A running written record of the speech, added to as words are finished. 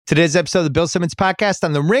Today's episode of the Bill Simmons Podcast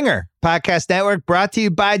on the Ringer Podcast Network, brought to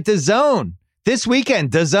you by DAZN. This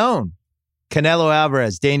weekend, DAZN. Canelo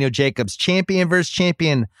Alvarez, Daniel Jacobs, champion versus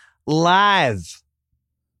champion, live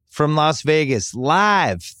from Las Vegas.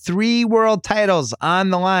 Live. 3 world titles on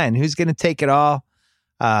the line. Who's going to take it all?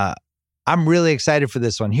 I'm really excited for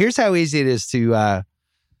this one. Here's how easy it is to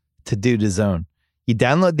do DAZN. You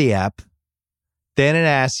download the app. Then it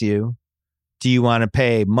asks you, do you want to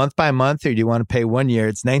pay month by month or do you want to pay 1 year?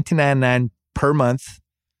 It's $19.99 per month.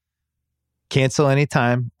 Cancel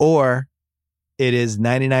anytime. Or it is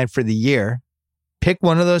 $99 for the year. Pick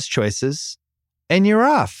one of those choices and you're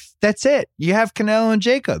off. That's it. You have Canelo and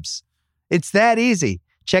Jacobs. It's that easy.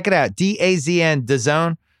 Check it out. DAZN,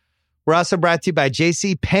 DAZN. We're also brought to you by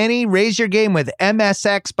J.C. Penney. Raise your game with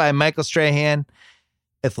MSX by Michael Strahan.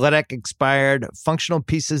 Athletic expired functional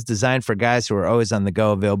pieces designed for guys who are always on the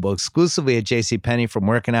go, available exclusively at J.C. Penney, from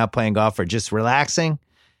working out, playing golf, or just relaxing.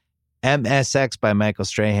 MSX by Michael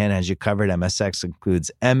Strahan has you covered. MSX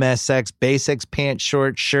includes MSX basics, pants,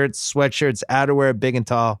 shorts, shirts, sweatshirts, outerwear, big and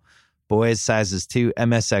tall, boys sizes 2.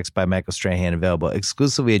 MSX by Michael Strahan, available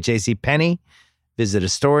exclusively at J.C. Penney. Visit a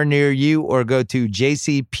store near you or go to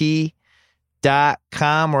jcp.com.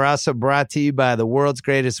 We're also brought to you by the world's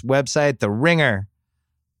greatest website, The Ringer.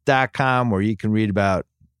 .com, where you can read about,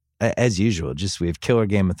 as usual, we have killer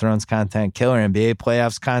Game of Thrones content, killer NBA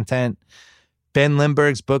playoffs content, Ben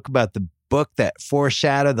Lindbergh's book about the book that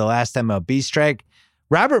foreshadowed the last MLB strike.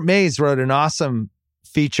 Robert Mays wrote an awesome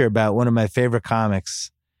feature about one of my favorite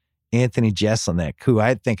comics, Anthony Jeselnik, who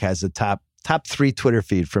I think has a top 3 Twitter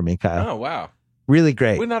feed for me, Kyle. Oh, wow. Really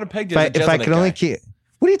great. Would not have pegged you as a Jeselnik if I could only keep...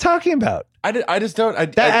 What are you talking about? I just don't.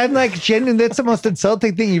 I'm like, genuine. That's the most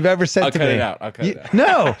insulting thing you've ever said to me. I'll cut it out.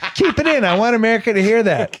 No, keep it in. I want America to hear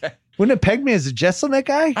that. Okay. Wouldn't have pegged me as a Jeselnik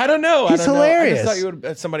guy? I don't know. He's hilarious. I just thought you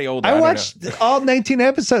would somebody older. I watched all 19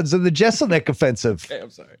 episodes of the Jeselnik Offensive. Okay,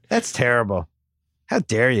 I'm sorry. That's terrible. How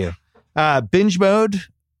dare you? Binge Mode,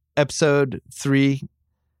 episode 3,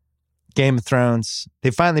 Game of Thrones.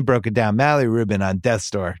 They finally broke it down. Mallory Rubin on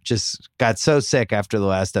Death's Door just got so sick after the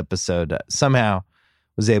last episode. Somehow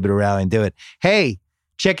was able to rally and do it. Hey,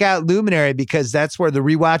 check out Luminary, because that's where the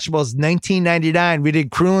rewatchables 1999. We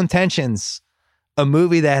did Cruel Intentions, a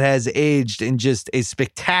movie that has aged in just a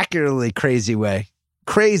spectacularly crazy way.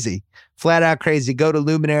 Crazy. Flat out crazy. Go to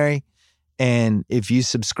Luminary, and if you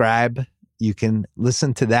subscribe, you can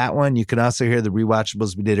listen to that one. You can also hear the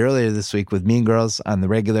rewatchables we did earlier this week with Mean Girls on the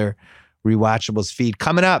regular rewatchables feed.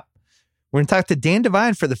 Coming up, we're going to talk to Dan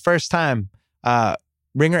Devine for the first time.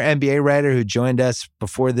 Ringer NBA writer who joined us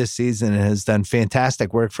before this season and has done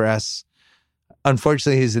fantastic work for us.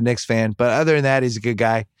 Unfortunately, he's a Knicks fan, but other than that, he's a good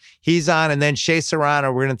guy. He's on. And then Shea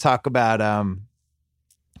Serrano, we're going to talk about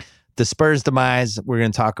the Spurs' demise. We're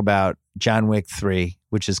going to talk about John Wick 3,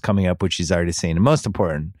 which is coming up, which he's already seen. And most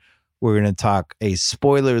important, we're going to talk a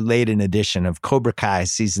spoiler-laden edition of Cobra Kai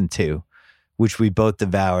Season 2, which we both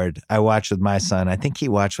devoured. I watched with my son. I think he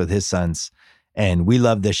watched with his sons. And we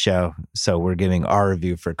love this show, so we're giving our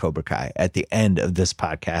review for Cobra Kai at the end of this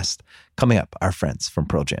podcast. Coming up, our friends from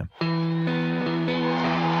Pearl Jam.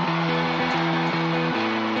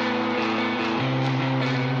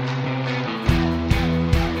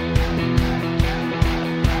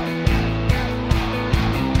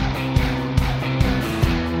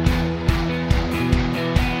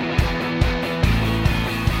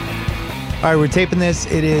 All right, we're taping this.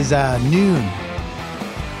 It is noon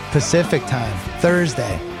Pacific time,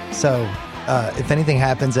 Thursday. So if anything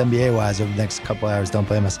happens NBA-wise over the next couple hours, don't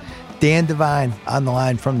blame us. Dan Devine on the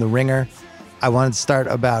line from The Ringer. I wanted to start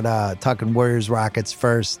about talking Warriors-Rockets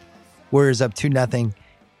first. Warriors up 2-0.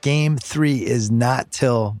 Game 3 is not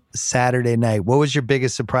till Saturday night. What was your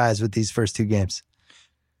biggest surprise with these first 2 games?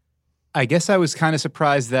 I guess I was kind of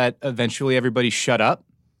surprised that eventually everybody shut up.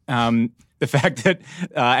 The fact that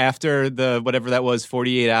after the, whatever that was,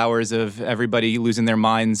 48 hours of everybody losing their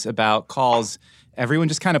minds about calls, everyone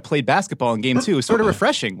just kind of played basketball in game 2. It was sort of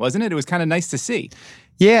refreshing, wasn't it? It was kind of nice to see.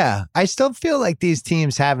 Yeah, I still feel like these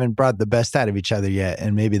teams haven't brought the best out of each other yet,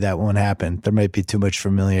 and maybe that won't happen. There might be too much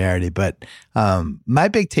familiarity, but my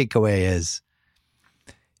big takeaway is,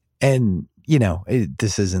 and you know,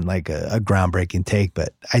 this isn't like a groundbreaking take,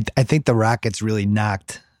 but I think the Rockets really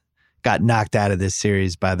got knocked out of this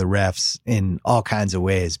series by the refs in all kinds of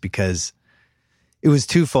ways, because it was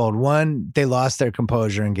twofold. One, they lost their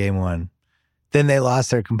composure in game 1. Then they lost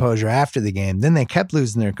their composure after the game. Then they kept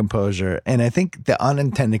losing their composure. And I think the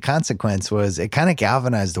unintended consequence was it kind of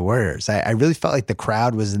galvanized the Warriors. I really felt like the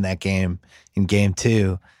crowd was in that game in game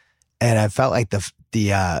 2. And I felt like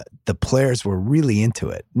the players were really into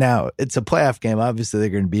it. Now, it's a playoff game. Obviously, they're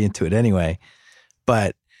going to be into it anyway.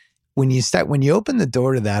 But when you open the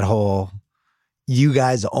door to that whole, you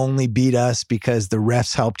guys only beat us because the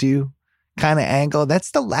refs helped you kind of angle,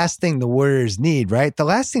 that's the last thing the Warriors need, right? The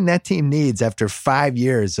last thing that team needs after 5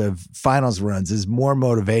 years of finals runs is more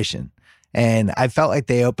motivation. And I felt like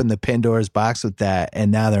they opened the Pandora's box with that,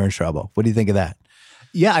 and now they're in trouble. What do you think of that?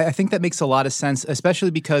 Yeah, I think that makes a lot of sense,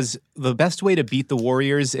 especially because the best way to beat the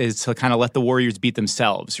Warriors is to kind of let the Warriors beat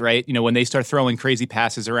themselves, right? When they start throwing crazy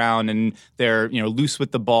passes around and they're, loose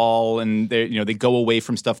with the ball and they go away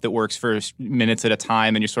from stuff that works for minutes at a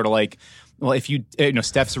time, and you're sort of like, well, if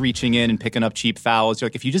Steph's reaching in and picking up cheap fouls, you're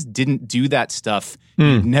like, if you just didn't do that stuff,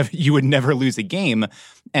 you would never lose a game.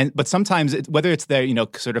 But sometimes, whether it's their,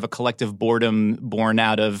 sort of a collective boredom born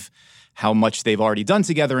out of how much they've already done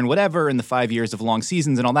together and whatever in the 5 years of long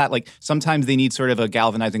seasons and all that. Like sometimes they need sort of a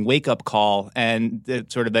galvanizing wake-up call, and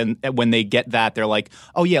sort of then when they get that, they're like,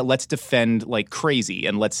 oh yeah, let's defend like crazy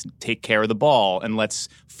and let's take care of the ball and let's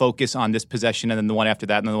focus on this possession and then the one after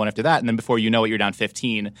that and then the one after that. And then before you know it, you're down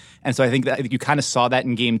 15. And so I think that you kind of saw that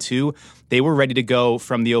in game 2. They were ready to go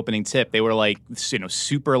from the opening tip. They were like,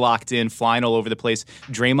 super locked in, flying all over the place.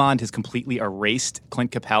 Draymond has completely erased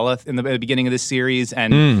Clint Capella in the beginning of this series,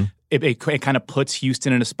 and it kind of puts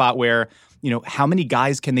Houston in a spot where, how many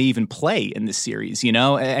guys can they even play in this series,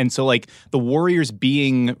 And so, like, the Warriors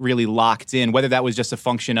being really locked in, whether that was just a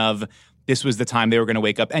function of this was the time they were going to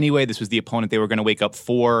wake up anyway, this was the opponent they were going to wake up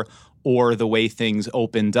for, or the way things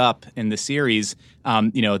opened up in the series,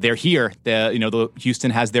 they're here. The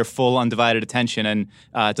Houston has their full undivided attention, and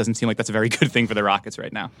it doesn't seem like that's a very good thing for the Rockets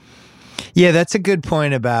right now. Yeah, that's a good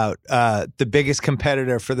point about the biggest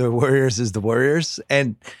competitor for the Warriors is the Warriors.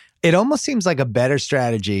 And it almost seems like a better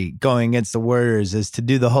strategy going against the Warriors is to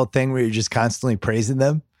do the whole thing where you're just constantly praising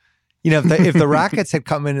them. If the Rockets had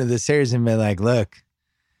come into the series and been like, look,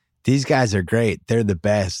 these guys are great. They're the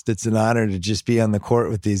best. It's an honor to just be on the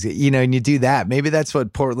court with these, and you do that. Maybe that's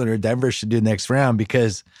what Portland or Denver should do next round,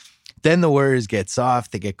 because then the Warriors get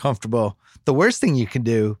soft, they get comfortable. The worst thing you can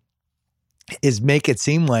do is make it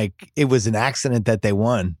seem like it was an accident that they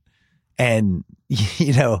won. And,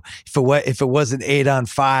 if it wasn't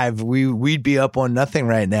 8-on-5, we'd be up 1-0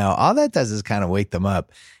 right now. All that does is kind of wake them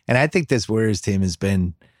up. And I think this Warriors team has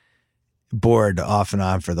been bored off and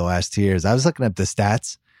on for the last 2 years. I was looking up the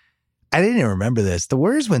stats. I didn't even remember this. The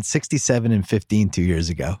Warriors went 67-15 2 years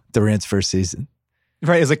ago, Durant's first season.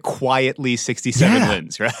 Right, it was like quietly 67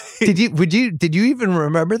 wins, right? Did you even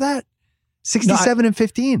remember that?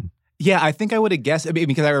 67-15. Yeah, I think I would have guessed,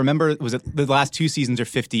 because I remember the last 2 seasons are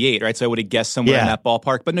 58, right? So I would have guessed somewhere in that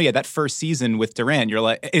ballpark. But no, that first season with Durant, you're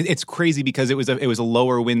like, it's crazy because it was a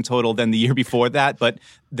lower win total than the year before that. But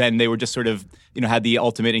then they were just sort of, had the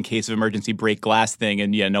ultimate in case of emergency break glass thing,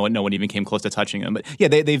 and no one even came close to touching them. But yeah,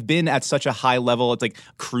 they've been at such a high level, it's like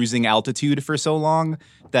cruising altitude for so long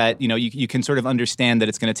that you can sort of understand that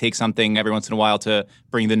it's going to take something every once in a while to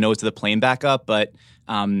bring the nose to the plane back up, but.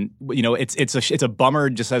 It's a bummer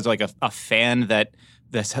just as like a fan that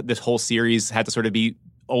this whole series had to sort of be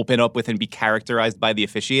open up with and be characterized by the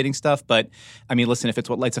officiating stuff. But I mean, listen, if it's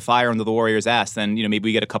what lights a fire under the Warriors' ass, then maybe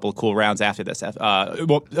we get a couple of cool rounds after this.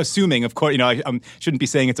 Well, assuming, of course, I shouldn't be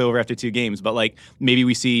saying it's over after 2 games, but like maybe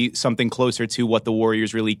we see something closer to what the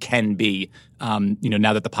Warriors really can be.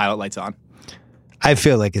 Now that the pilot light's on. I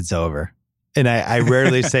feel like it's over. And I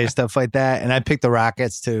rarely say stuff like that. And I picked the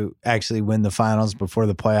Rockets to actually win the finals before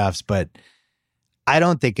the playoffs. But I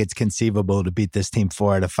don't think it's conceivable to beat this team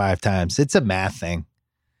 4 out of 5 times. It's a math thing.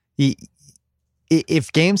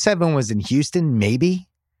 If Game 7 was in Houston, maybe.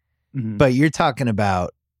 Mm-hmm. But you're talking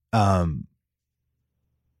about, I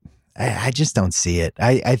just don't see it.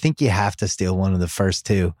 I think you have to steal one of the first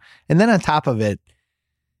 2. And then on top of it,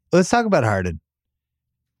 let's talk about Harden.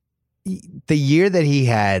 The year that he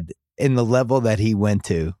had, in the level that he went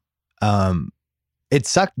to, it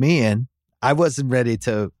sucked me in. I wasn't ready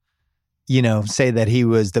to, say that he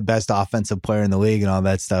was the best offensive player in the league and all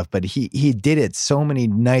that stuff, but he did it so many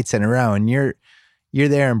nights in a row. And you're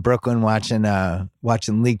there in Brooklyn watching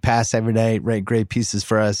League Pass every day, write great pieces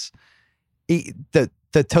for us. The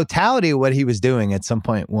totality of what he was doing at some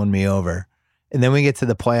point won me over. And then we get to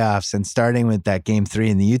the playoffs, and starting with that Game 3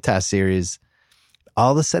 in the Utah series,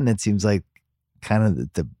 all of a sudden it seems like kind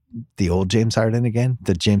of the old James Harden again,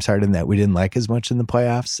 the James Harden that we didn't like as much in the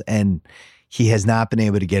playoffs, and he has not been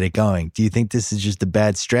able to get it going. Do you think this is just a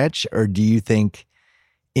bad stretch, or do you think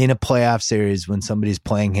in a playoff series when somebody's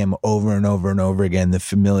playing him over and over and over again, the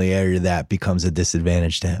familiarity of that becomes a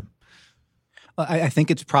disadvantage to him? I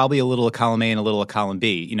think it's probably a little of column A and a little of column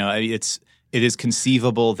B. It is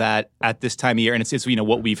conceivable that at this time of year, and it's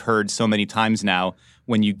what we've heard so many times now,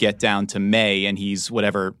 when you get down to May and he's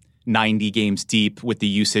whatever 90 games deep with the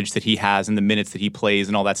usage that he has and the minutes that he plays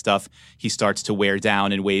and all that stuff, he starts to wear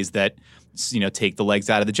down in ways that, take the legs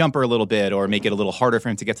out of the jumper a little bit or make it a little harder for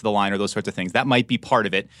him to get to the line or those sorts of things. That might be part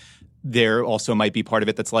of it. There also might be part of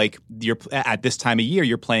it that's like you're at this time of year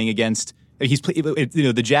you're playing against.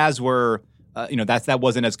 The Jazz were. That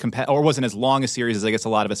wasn't as wasn't as long a series as I guess a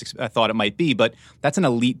lot of us thought it might be, but that's an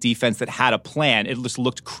elite defense that had a plan. It just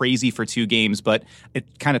looked crazy for 2 games, but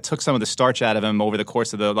it kind of took some of the starch out of him over the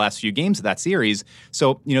course of the last few games of that series.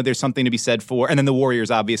 So, there's something to be said for, and then the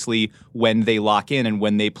Warriors, obviously, when they lock in and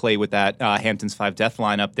when they play with that Hamptons 5 Death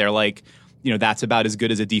lineup, they're like, that's about as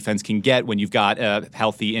good as a defense can get when you've got a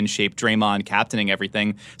healthy, in-shape Draymond captaining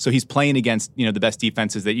everything. So he's playing against, the best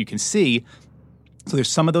defenses that you can see. So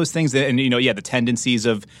there's some of those things that, and the tendencies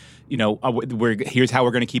of, here's how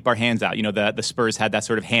we're going to keep our hands out. The Spurs had that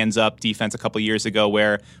sort of hands up defense a couple of years ago,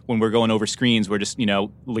 where when we're going over screens, we're just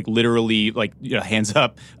literally hands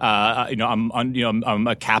up. I'm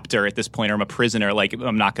a captor at this point, or I'm a prisoner. Like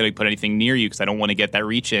I'm not going to put anything near you because I don't want to get that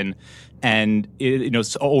reach in. And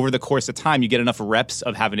so over the course of time, you get enough reps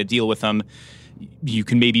of having to deal with them. You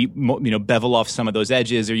can maybe bevel off some of those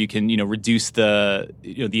edges, or you can reduce the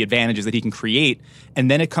advantages that he can create, and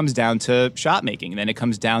then it comes down to shot making, and then it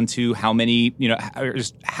comes down to how many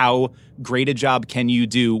just how great a job can you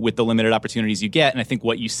do with the limited opportunities you get. And I think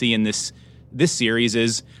what you see in this series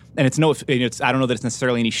is, and I don't know that it's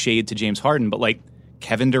necessarily any shade to James Harden, but like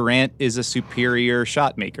Kevin Durant is a superior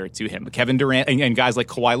shot maker to him. Kevin Durant and guys like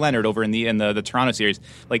Kawhi Leonard over in the Toronto series,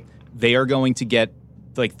 like they are going to get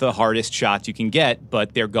like the hardest shots you can get,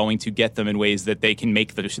 but they're going to get them in ways that they can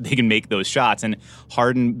make those shots. And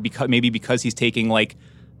Harden, because he's taking like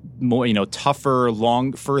more tougher,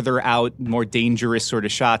 further out, more dangerous sort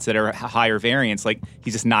of shots that are higher variance, like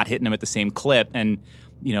he's just not hitting them at the same clip. And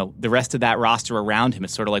the rest of that roster around him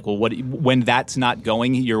is sort of like, well, when that's not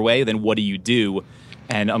going your way, then what do you do?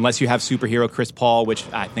 And unless you have superhero Chris Paul, which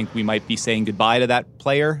I think we might be saying goodbye to that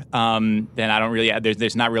player, then I don't really.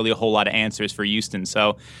 There's not really a whole lot of answers for Houston.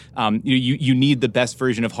 So you need the best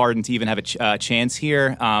version of Harden to even have a chance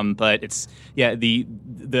here. But it's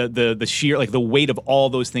the sheer the weight of all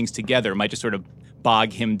those things together might just sort of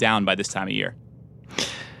bog him down by this time of year.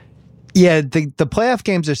 Yeah, the playoff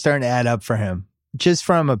games are starting to add up for him, just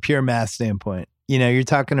from a pure math standpoint. You're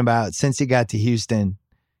talking about since he got to Houston.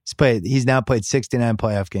 He's now played 69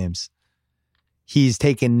 playoff games. He's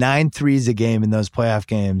taken 9 threes a game in those playoff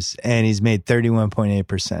games, and he's made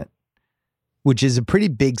 31.8%, which is a pretty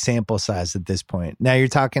big sample size at this point. Now you're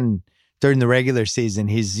talking during the regular season,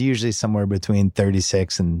 he's usually somewhere between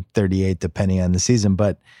 36 and 38, depending on the season,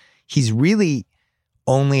 but he's really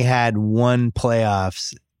only had one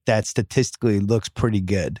playoffs that statistically looks pretty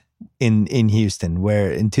good in Houston,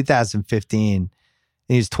 where in 2015,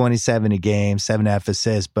 he was 27 a game, 7.5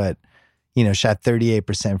 assists, but, shot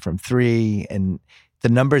 38% from 3. And the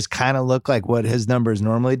numbers kind of look like what his numbers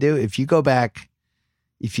normally do. If you go back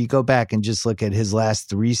and just look at his last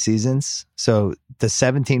 3 seasons, so the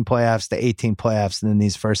 17 playoffs, the 18 playoffs, and then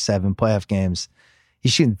these first 7 playoff games,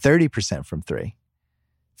 he's shooting 30% from 3,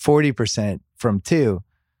 40% from 2,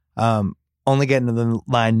 only getting to the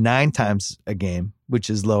line 9 times a game, which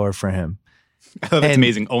is lower for him. Oh, that's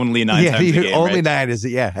amazing. Only 9 times a game, only right? 9 is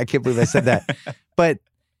it? Yeah, I can't believe I said that. But,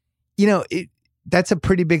 that's a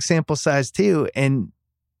pretty big sample size too. And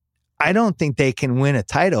I don't think they can win a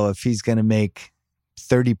title if he's going to make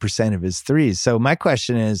 30% of his threes. So my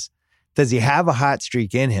question is, does he have a hot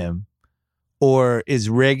streak in him, or is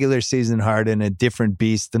regular season Harden a different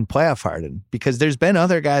beast than playoff Harden? Because there's been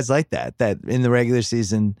other guys like that in the regular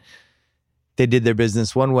season, they did their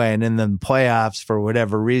business one way, and in the playoffs, for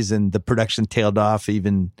whatever reason, the production tailed off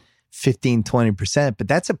even 15, 20%. But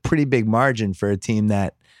that's a pretty big margin for a team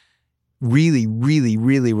that really, really,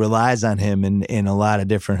 really relies on him in a lot of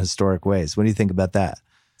different historic ways. What do you think about that?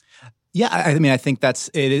 Yeah, I mean, I think that's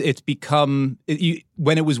it. It's become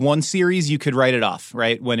when it was one series, you could write it off,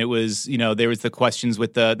 right? When it was, there was the questions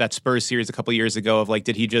with that Spurs series a couple of years ago of like,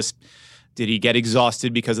 did he get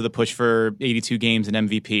exhausted because of the push for 82 games and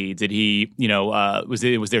MVP? Did he, was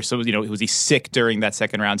he sick during that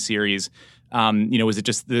second round series? Was it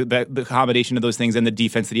just the combination of those things and the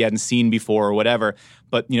defense that he hadn't seen before or whatever?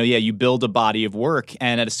 But, you build a body of work,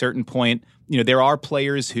 and at a certain point, there are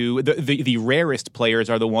players who, the rarest players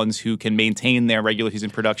are the ones who can maintain their regular season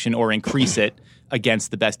production or increase it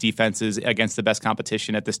against the best defenses, against the best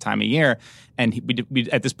competition at this time of year. And we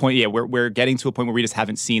at this point, we're getting to a point where we just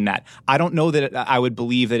haven't seen that. I don't know that I would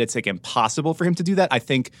believe that it's like impossible for him to do that. I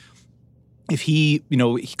think if he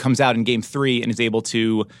comes out in game 3 and is able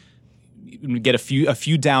to get a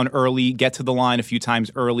few down early, get to the line a few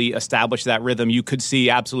times early, establish that rhythm, you could see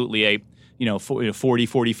absolutely a 40,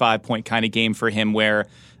 45 point kind of game for him where,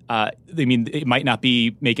 it might not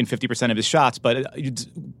be making 50% of his shots, but it's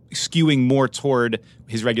skewing more toward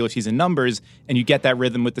his regular season numbers, and you get that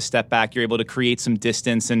rhythm with the step back. You're able to create some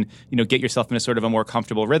distance and, get yourself in a sort of a more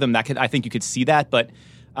comfortable rhythm. I think you could see that, but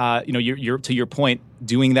you're to your point,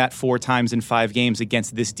 doing that 4 times in 5 games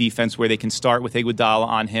against this defense where they can start with Iguodala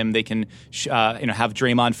on him. They can, have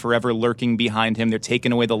Draymond forever lurking behind him. They're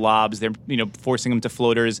taking away the lobs. They're, forcing him to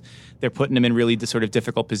floaters. They're putting him in really sort of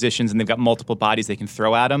difficult positions, and they've got multiple bodies they can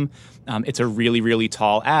throw at him. It's a really, really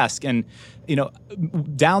tall ask. And,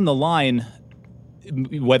 down the line,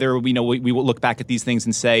 whether, we will look back at these things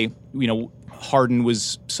and say, Harden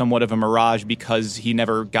was somewhat of a mirage because he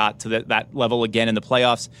never got to that level again in the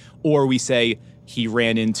playoffs, or we say he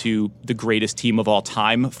ran into the greatest team of all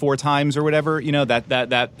time 4 times or whatever.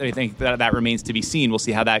 That I think that remains to be seen. We'll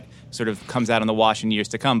see how that sort of comes out in the wash in years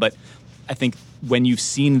to come. But I think when you've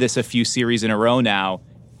seen this a few series in a row now,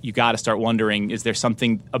 you got to start wondering, is there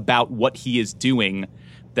something about what he is doing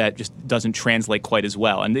that just doesn't translate quite as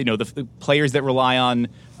well? And the players that rely on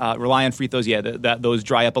free throws, those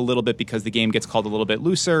dry up a little bit because the game gets called a little bit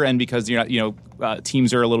looser, and because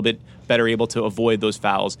teams are a little bit better able to avoid those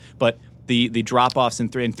fouls. But the drop offs in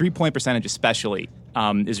 3-point percentage especially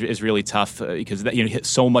is really tough because hit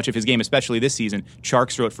so much of his game, especially this season.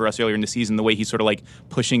 Charks wrote for us earlier in the season the way he's sort of like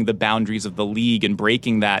pushing the boundaries of the league and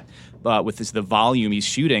breaking that with the volume he's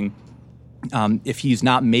shooting. If he's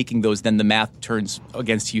not making those, then the math turns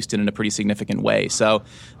against Houston in a pretty significant way. So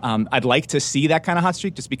I'd like to see that kind of hot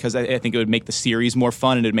streak just because I think it would make the series more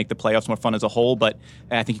fun and it would make the playoffs more fun as a whole. But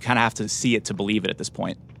I think you kind of have to see it to believe it at this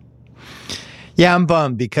point. Yeah, I'm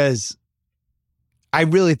bummed because I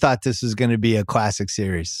really thought this was going to be a classic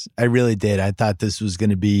series. I really did. I thought this was going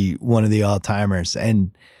to be one of the all-timers.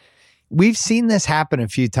 And we've seen this happen a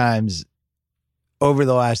few times over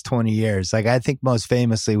the last 20 years. Like I think most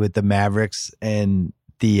famously with the Mavericks and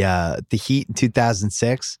the Heat in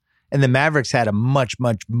 2006. And the Mavericks had a much,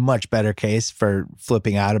 much, much better case for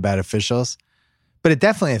flipping out about officials. But it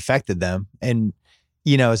definitely affected them. And,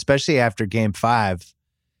 especially after Game 5,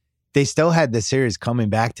 they still had the series coming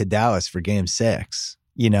back to Dallas for Game 6,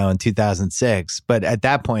 in 2006. But at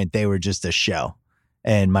that point, they were just a show.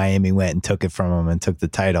 And Miami went and took it from them and took the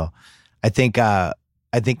title. I think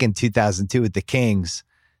in 2002 with the Kings,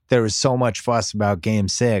 there was so much fuss about Game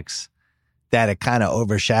 6 that it kind of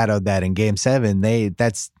overshadowed that in Game 7.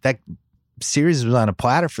 That series was on a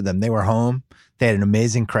platter for them. They were home. They had an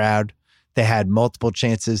amazing crowd. They had multiple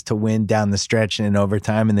chances to win down the stretch and in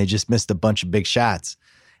overtime, and they just missed a bunch of big shots.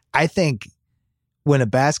 I think when a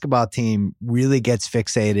basketball team really gets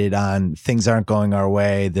fixated on things aren't going our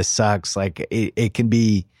way, this sucks, like it can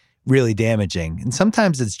be really damaging. And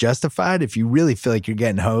sometimes it's justified if you really feel like you're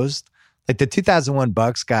getting hosed. Like the 2001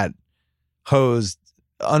 Bucks got hosed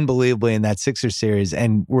unbelievably in that Sixers series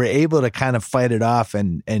and were able to kind of fight it off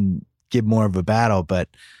and give more of a battle. But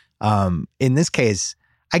in this case,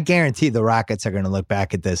 I guarantee the Rockets are going to look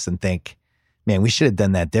back at this and think, man, we should have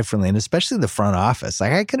done that differently. And especially the front office.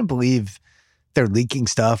 Like I couldn't believe they're leaking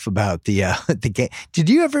stuff about the game.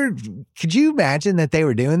 Could you imagine that they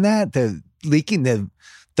were doing that? Leaking the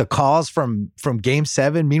calls from Game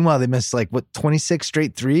 7. Meanwhile, they missed 26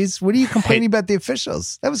 straight threes. What are you complaining about the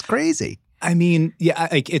officials? That was crazy. I mean, yeah,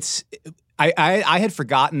 I had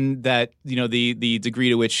forgotten that the degree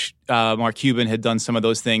to which Mark Cuban had done some of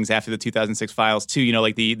those things after the 2006 files too.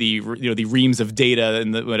 The reams of data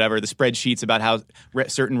and the spreadsheets about how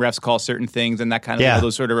certain refs call certain things and that kind of all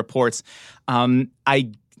those sort of reports.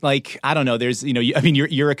 I don't know. There's,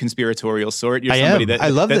 you're a conspiratorial sort. You're somebody that I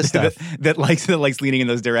love this stuff that likes leaning in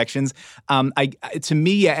those directions. To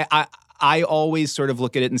me, I always sort of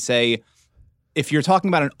look at it and say, if you're talking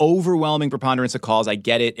about an overwhelming preponderance of calls, I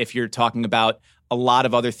get it. If you're talking about a lot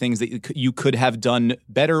of other things that you could have done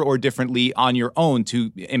better or differently on your own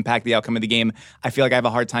to impact the outcome of the game, I feel like I have a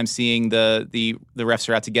hard time seeing the refs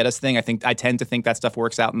are out to get us thing. I tend to think that stuff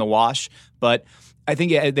works out in the wash, but I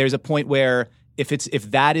think there's a point where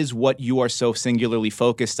if that is what you are so singularly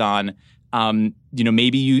focused on,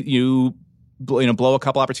 maybe you blow a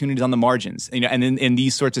couple opportunities on the margins. And in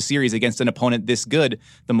these sorts of series against an opponent this good,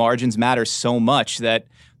 the margins matter so much that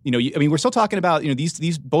we're still talking about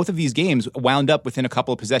these both of these games wound up within a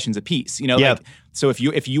couple of possessions apiece. So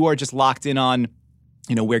if you are just locked in on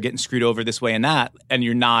we're getting screwed over this way and that, and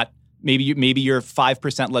you're not Maybe you're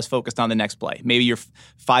 5% less focused on the next play. Maybe you're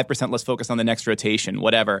 5% less focused on the next rotation,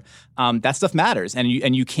 whatever. That stuff matters, and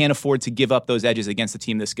you can't afford to give up those edges against a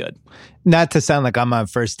team this good. Not to sound like I'm on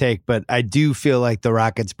first take, but I do feel like the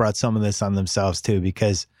Rockets brought some of this on themselves too,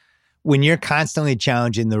 because when you're constantly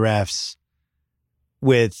challenging the refs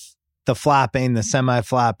with the flopping, the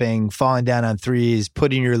semi-flopping, falling down on threes,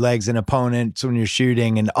 putting your legs in opponents when you're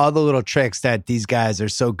shooting, and all the little tricks that these guys are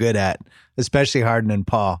so good at, especially Harden and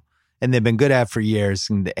Paul, and they've been good at for years.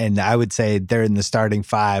 And I would say they're in the starting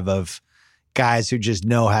five of guys who just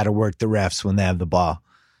know how to work the refs when they have the ball.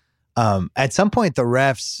 At some point, the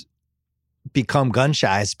refs become gun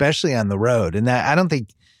shy, especially on the road, and I don't think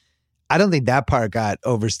that part got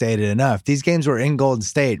overstated enough. These games were in Golden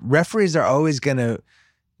State. Referees are always going to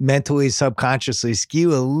mentally, subconsciously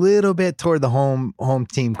skew a little bit toward the home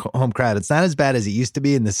crowd. It's not as bad as it used to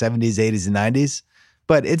be in the 70s, 80s, and 90s,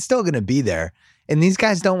 but it's still going to be there. And these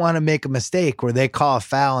guys don't want to make a mistake where they call a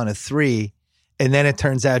foul on a three, and then it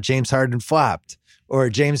turns out James Harden flopped, or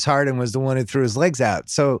James Harden was the one who threw his legs out.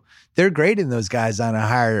 So they're grading those guys on a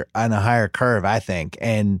higher curve, I think,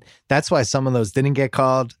 and that's why some of those didn't get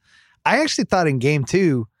called. I actually thought in game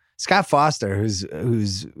 2, Scott Foster,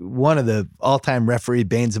 who's one of the all-time referee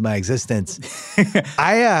banes of my existence,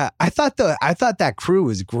 I thought that crew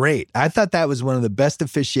was great. I thought that was one of the best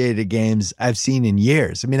officiated games I've seen in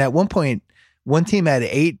years. I mean, at one point, one team had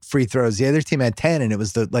 8 free throws, the other team had 10, and it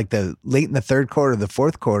was the late in the third quarter, the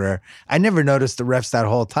fourth quarter. I never noticed the refs that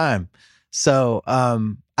whole time. So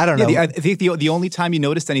I don't know. I think the only time you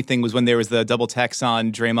noticed anything was when there was the double text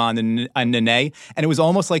on Draymond and Nene, and it was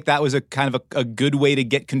almost like that was a kind of a good way to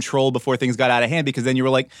get control before things got out of hand, because then you were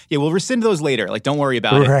like, yeah, we'll rescind those later. Like, don't worry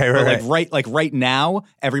about it. But right now,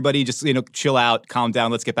 everybody just chill out, calm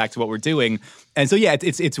down, let's get back to what we're doing. And so yeah,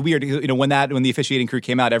 it's weird. When the officiating crew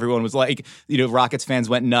came out, everyone was like, Rockets fans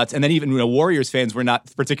went nuts, and then even Warriors fans were not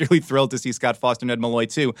particularly thrilled to see Scott Foster and Ed Malloy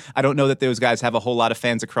too. I don't know that those guys have a whole lot of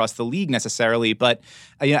fans across the league necessarily, but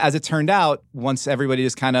as it turned out, once everybody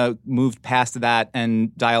just kind of moved past that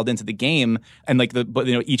and dialed into the game, and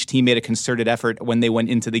each team made a concerted effort when they went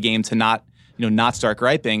into the game to not start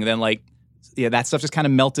griping, then that stuff just kind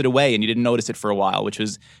of melted away, and you didn't notice it for a while, which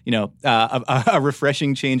was a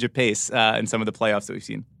refreshing change of pace in some of the playoffs that we've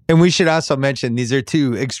seen. And we should also mention these are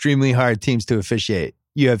 2 extremely hard teams to officiate.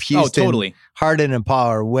 You have Houston, totally. Harden and Paul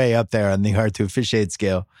are way up there on the hard to officiate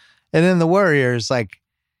scale, and then the Warriors,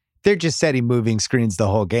 they're just setting moving screens the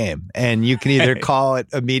whole game, and you can either call it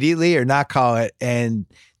immediately or not call it. And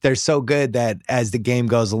they're so good that as the game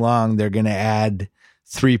goes along, they're going to add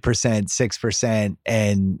 3%, 6%,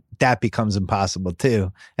 and that becomes impossible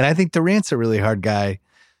too. And I think Durant's a really hard guy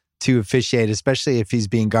to officiate, especially if he's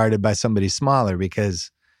being guarded by somebody smaller,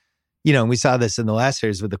 because, we saw this in the last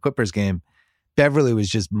series with the Clippers game. Beverly was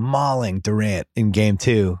just mauling Durant in game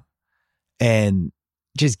 2 and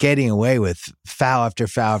just getting away with foul after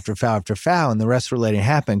foul after foul after foul, and the refs were letting it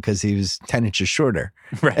happen because he was 10 inches shorter.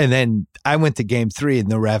 Right. And then I went to game 3,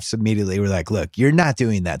 and the refs immediately were like, look, you're not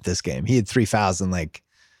doing that this game. He had 3 fouls in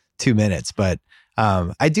 2 minutes. But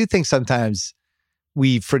I do think sometimes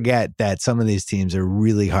we forget that some of these teams are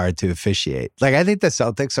really hard to officiate. I think the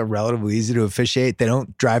Celtics are relatively easy to officiate. They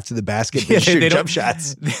don't drive to the basket, they shoot jump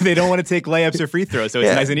shots. They don't want to take layups or free throws, so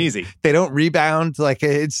it's nice and easy. They don't rebound.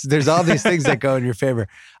 There's all these things that go in your favor.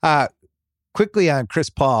 Quickly on Chris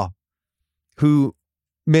Paul, who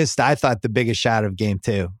missed, I thought, the biggest shot of game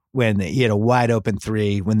 2 when he had a wide open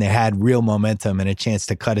 3, when they had real momentum and a chance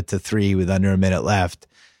to cut it to 3 with under a minute left.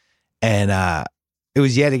 And it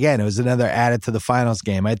was another added to the finals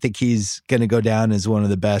game. I think he's going to go down as one of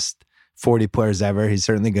the best 40 players ever. He's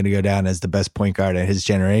certainly going to go down as the best point guard of his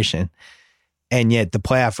generation. And yet the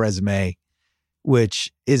playoff resume, which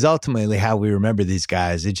is ultimately how we remember these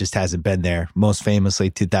guys, it just hasn't been there. Most famously,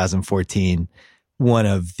 2014, one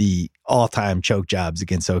of the all-time choke jobs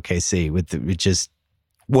against OKC with just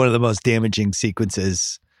one of the most damaging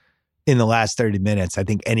sequences in the last 30 minutes I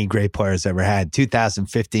think any great player has ever had.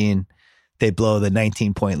 2015, they blow the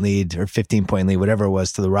 19-point lead or 15-point lead, whatever it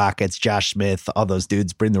was, to the Rockets. Josh Smith, all those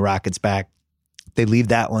dudes bring the Rockets back. They leave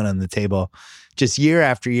that one on the table just year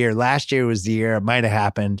after year. Last year was the year it might have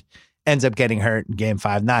happened. Ends up getting hurt in game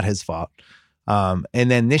 5, not his fault. And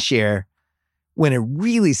then this year, when it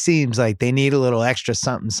really seems like they need a little extra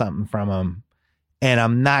something from him, and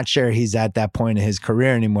I'm not sure he's at that point in his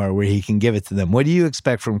career anymore where he can give it to them. What do you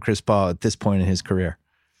expect from Chris Paul at this point in his career?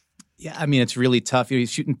 Yeah, I mean, it's really tough. He's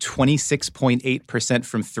shooting 26.8%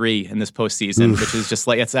 from three in this postseason, which is just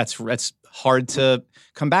like, that's hard to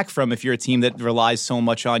come back from if you're a team that relies so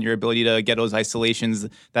much on your ability to get those isolations,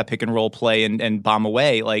 that pick and roll play and bomb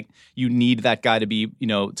away. Like, you need that guy to be,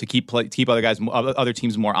 to keep other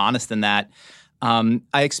teams more honest than that. I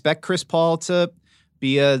expect Chris Paul to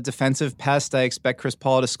be a defensive pest. I expect Chris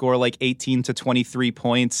Paul to score like 18 to 23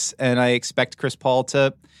 points, and I expect Chris Paul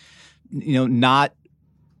to, not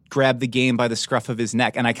grab the game by the scruff of his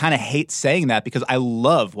neck. And I kind of hate saying that because I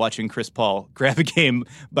love watching Chris Paul grab a game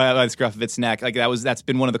by the scruff of its neck. Like, that's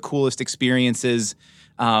been one of the coolest experiences.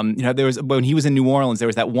 There was, when he was in New Orleans, there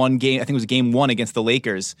was that one game, I think it was game one against the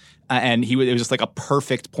Lakers, and it was just like a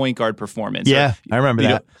perfect point guard performance. Yeah, I remember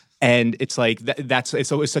that. And it's like,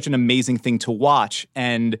 it's always such an amazing thing to watch.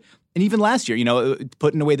 And even last year,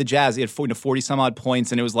 putting away the Jazz, he had 40 some odd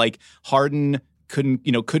points, and it was like Harden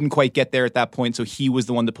couldn't quite get there at that point, so he was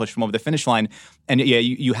the one to push him over the finish line. And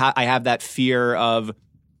yeah, I have that fear of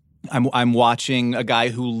I'm watching a guy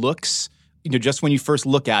who looks, just when you first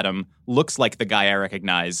look at him, looks like the guy I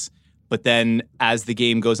recognize. But then as the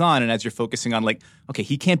game goes on and as you're focusing on, like, okay,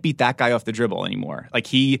 he can't beat that guy off the dribble anymore. Like,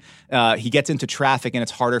 he gets into traffic and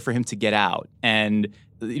it's harder for him to get out. And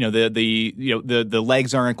the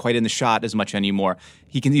legs aren't quite in the shot as much anymore.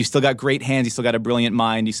 He's still got great hands. He's still got a brilliant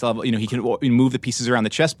mind. He still have, he can move the pieces around the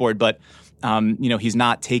chessboard, but he's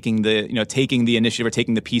not taking the initiative or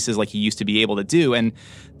taking the pieces like he used to be able to do. And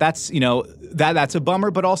that's, that's a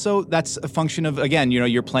bummer, but also that's a function of, again,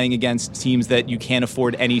 you're playing against teams that you can't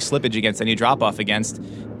afford any slippage against, any drop off against.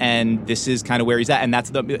 And this is kind of where he's at. And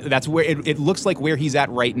that's where it looks like where he's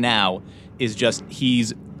at right now is just,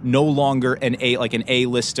 he's no longer an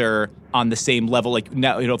A-lister on the same level. Like,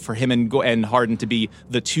 now, for him and Harden to be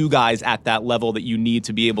the two guys at that level that you need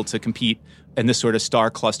to be able to compete in this sort of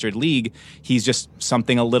star-clustered league, he's just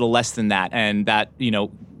something a little less than that. And that,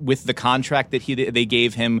 with the contract that they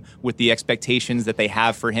gave him, with the expectations that they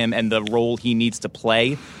have for him and the role he needs to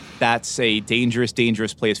play, that's a dangerous,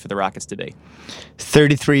 dangerous place for the Rockets to be.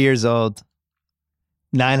 33 years old,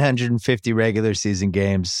 950 regular season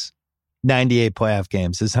games, 98 playoff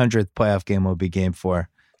games. His 100th playoff game will be game 4.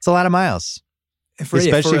 It's a lot of miles,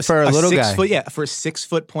 especially for a little guy. For a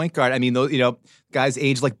 6-foot point guard. I mean, those, guys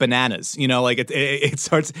age like bananas. Like it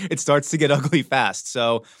starts to get ugly fast.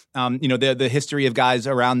 So, the history of guys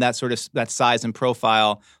around that sort of that size and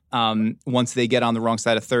profile, once they get on the wrong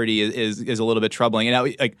side of 30, is a little bit troubling.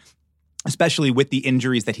 And like, especially with the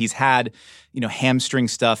injuries that he's had, hamstring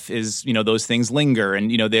stuff is, those things linger,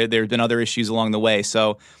 and there have been other issues along the way.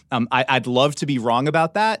 So I'd love to be wrong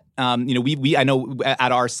about that. I know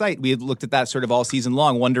at our site we had looked at that sort of all season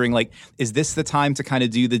long, wondering, like, is this the time to kind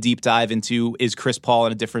of do the deep dive into, is Chris Paul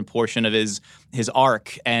in a different portion of his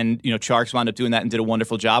arc? And Charks wound up doing that and did a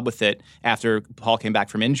wonderful job with it after Paul came back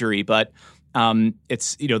from injury. But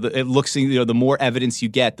it's it looks, the more evidence you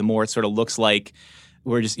get, the more it sort of looks like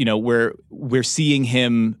we're just, we're seeing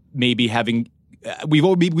him maybe having, we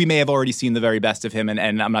may have already seen the very best of him,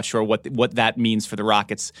 and I'm not sure what that means for the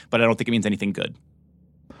Rockets, but I don't think it means anything good.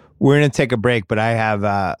 We're going to take a break, but I have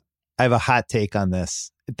a hot take on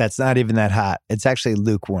this. That's not even that hot. It's actually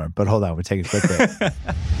lukewarm, but hold on, we'll take a quick break.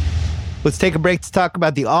 Let's take a break to talk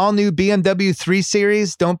about the all-new BMW 3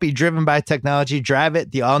 Series. Don't be driven by technology, drive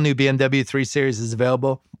it. The all-new BMW 3 Series is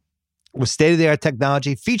available with state-of-the-art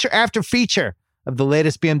technology, feature after feature of the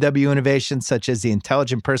latest BMW innovations, such as the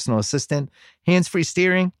intelligent personal assistant, hands-free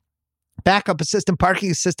steering, backup assistant, parking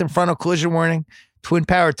assistant, frontal collision warning,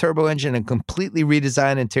 twin-power turbo engine, and completely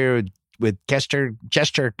redesigned interior with gesture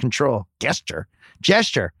control.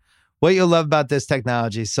 Gesture. What you'll love about this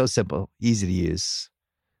technology is so simple, easy to use.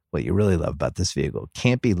 What you really love about this vehicle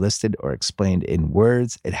can't be listed or explained in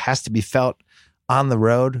words. It has to be felt on the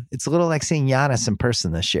road. It's a little like seeing Giannis in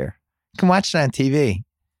person this year. You can watch it on TV.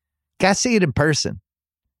 Got to see it in person.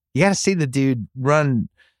 You got to see the dude run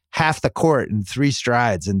half the court in 3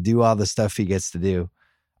 strides and do all the stuff he gets to do.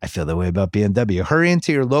 I feel that way about BMW. Hurry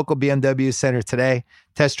into your local BMW center today.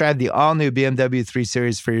 Test drive the all-new BMW 3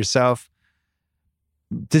 Series for yourself.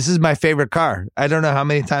 This is my favorite car. I don't know how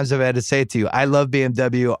many times I've had to say it to you. I love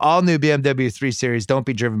BMW. All-new BMW 3 Series. Don't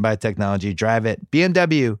be driven by technology. Drive it.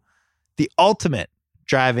 BMW, the ultimate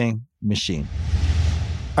driving machine.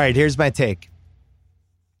 All right, here's my take.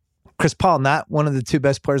 Chris Paul, not one of the 2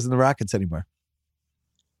 best players in the Rockets anymore.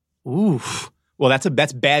 Ooh. Well,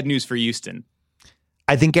 that's bad news for Houston.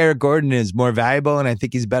 I think Eric Gordon is more valuable, and I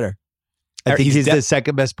think he's better. I think he's the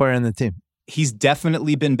second best player on the team. He's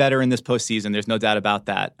definitely been better in this postseason. There's no doubt about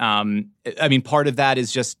that. I mean, part of that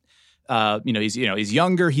is just he's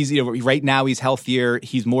younger. He's right now he's healthier.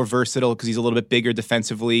 He's more versatile because he's a little bit bigger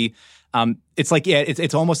defensively.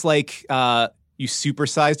 It's almost like you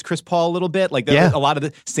supersized Chris Paul a little bit. Like a lot of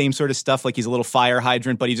the same sort of stuff. Like he's a little fire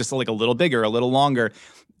hydrant, but he's just like a little bigger, a little longer.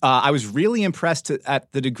 I was really impressed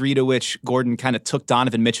at the degree to which Gordon kind of took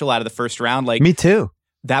Donovan Mitchell out of the first round. Like me too.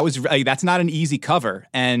 That's not an easy cover,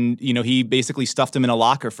 and he basically stuffed him in a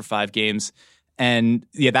locker for 5 games. And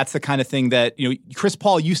that's the kind of thing that Chris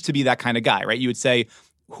Paul used to be that kind of guy, right? You would say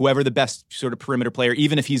whoever the best sort of perimeter player,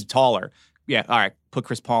 even if he's taller, all right, put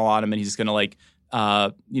Chris Paul on him, and he's just gonna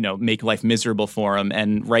make life miserable for him.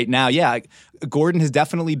 And right now, Gordon has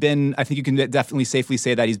definitely been, I think you can definitely safely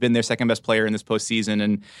say that he's been their second best player in this postseason.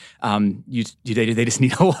 And they just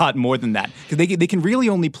need a lot more than that. Because they can really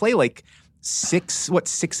only play like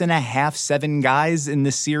 6.5, 7 guys in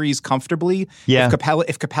this series comfortably. Yeah.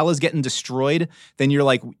 If Capella's getting destroyed, then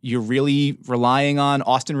you're really relying on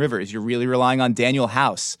Austin Rivers. You're really relying on Daniel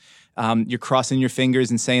House. You're crossing your fingers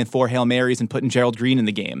and saying 4 Hail Marys and putting Gerald Green in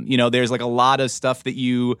the game. There's like a lot of stuff that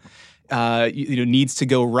needs to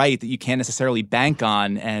go right that you can't necessarily bank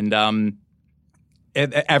on, and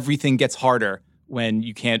everything gets harder when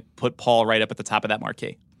you can't put Paul right up at the top of that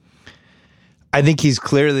marquee. I think he's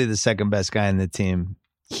clearly the second best guy in the team.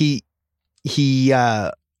 He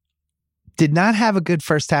did not have a good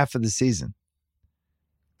first half of the season,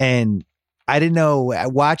 and I didn't know,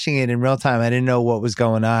 watching it in real time, I didn't know what was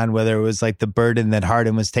going on, whether it was like the burden that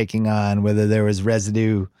Harden was taking on, whether there was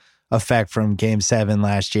residue effect from Game 7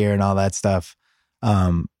 last year and all that stuff.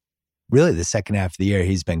 Really, the second half of the year,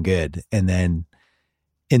 he's been good. And then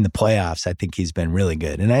in the playoffs, I think he's been really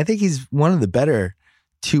good. And I think he's one of the better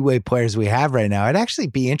two-way players we have right now. I'd actually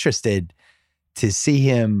be interested to see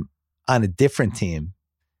him on a different team,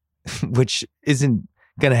 which isn't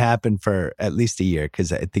going to happen for at least a year,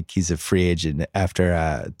 because I think he's a free agent after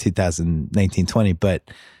 2019-20.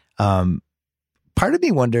 But part of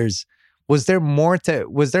me wonders, was there more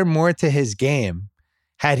to his game?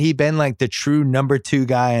 Had he been like the true number 2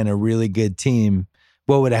 guy on a really good team,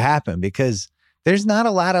 what would have happened? Because there's not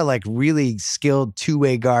a lot of like really skilled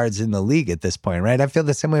two-way guards in the league at this point, right? I feel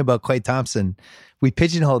the same way about Klay Thompson. We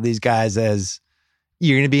pigeonhole these guys as,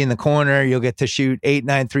 you're going to be in the corner, you'll get to shoot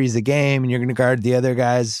 8-9 threes a game, and you're going to guard the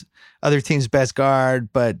other team's best guard,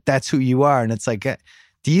 but that's who you are. And it's like,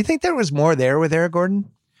 do you think there was more there with Eric Gordon?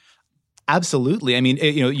 Absolutely. I mean,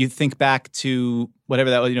 you think back to whatever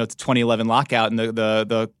that was, the 2011 lockout and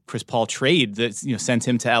the Chris Paul trade that sent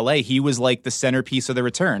him to LA. He was like the centerpiece of the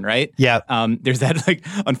return, right? Yeah. There's that like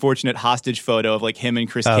unfortunate hostage photo of like him and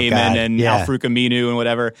Chris Kaman and Al-Farouq Aminu and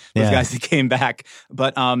whatever, those guys that came back.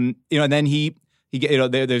 But and then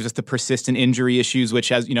there's just the persistent injury issues,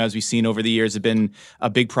 which, as we've seen over the years, have been a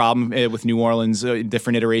big problem with New Orleans,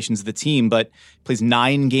 different iterations of the team. But plays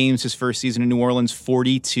 9 games his first season in New Orleans,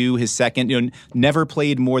 42 his second. Never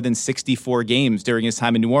played more than 64 games during his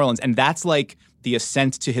time in New Orleans, and that's like the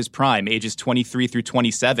ascent to his prime, ages 23 through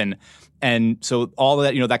 27. And so all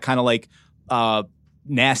of that, that kind of like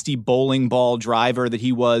nasty bowling ball driver that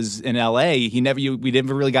he was in LA, we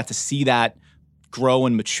never really got to see that grow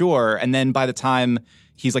and mature. And then by the time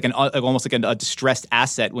he's like almost like a distressed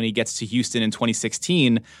asset when he gets to Houston in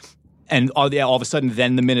 2016, and all of a sudden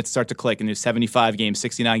then the minutes start to click, and there's 75 games,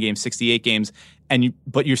 69 games, 68 games,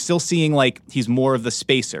 but you're still seeing like he's more of the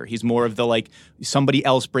spacer. He's more of the like somebody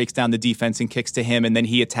else breaks down the defense and kicks to him, and then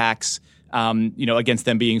he attacks. Against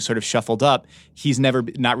them being sort of shuffled up, he's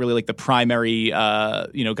not really like the primary,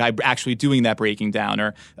 guy actually doing that breaking down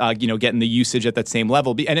or, getting the usage at that same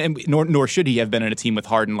level. Nor should he have been in a team with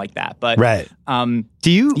Harden like that. But right. Do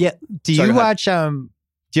you watch? Do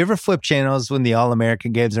you ever flip channels when the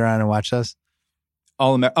All-American games are on and watch those?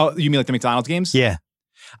 Oh, you mean like the McDonald's games? Yeah.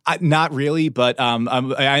 Not really, but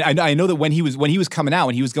I know that when he was coming out,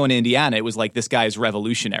 when he was going to Indiana, it was like, this guy is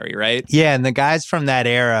revolutionary, right? Yeah, and the guys from that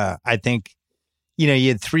era, I think, you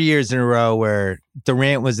had 3 years in a row where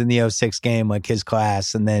Durant was in the 06 game, like his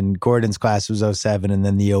class, and then Gordon's class was 07, and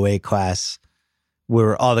then the 08 class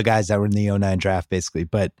were all the guys that were in the 09 draft, basically.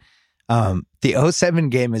 But the 07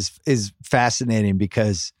 game is fascinating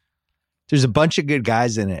because there's a bunch of good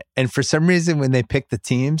guys in it, and for some reason, when they pick the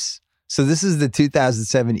teams. So this is the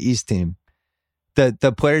 2007 East team.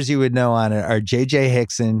 The players you would know on it are J.J.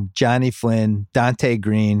 Hickson, Johnny Flynn, Dante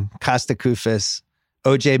Green, Costa Koufos,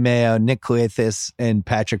 O.J. Mayo, Nick Cleathis, and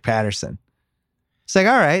Patrick Patterson. It's like,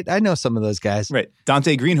 all right, I know some of those guys. Right.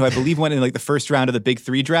 Dante Green, who I believe went in like the first round of the Big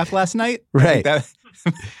 3 draft last night. Right.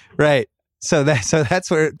 Right. So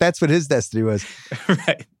that's what his destiny was.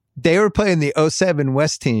 Right. they were playing the '07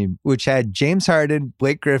 West team, which had James Harden,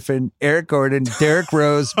 Blake Griffin, Eric Gordon, Derrick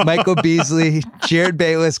Rose, Michael Beasley, Jared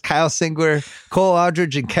Bayless, Kyle Singler, Cole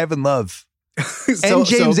Aldridge, and Kevin Love. And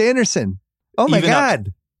James Anderson. Oh my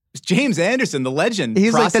God. James Anderson, the legend.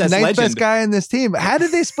 He's like the ninth best guy in this team. How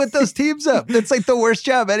did they split those teams up? That's like the worst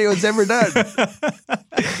job anyone's ever done.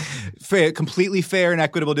 Completely fair and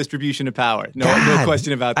equitable distribution of power. No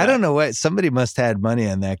question about that. I don't know what. Somebody must have had money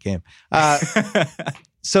on that game.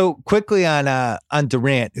 So quickly on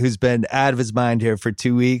Durant, who's been out of his mind here for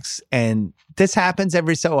 2 weeks. And this happens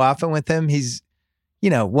every so often with him. He's,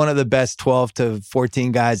 one of the best 12 to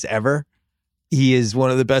 14 guys ever. He is one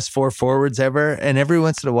of the best 4 forwards ever. And every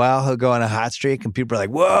once in a while, he'll go on a hot streak and people are like,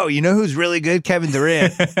 whoa, you know who's really good? Kevin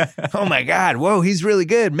Durant. Oh my God. Whoa, he's really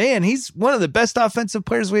good. Man, he's one of the best offensive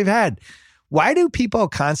players we've had. Why do people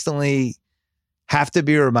constantly have to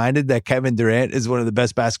be reminded that Kevin Durant is one of the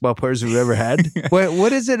best basketball players we've ever had?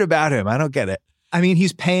 What is it about him? I don't get it. I mean,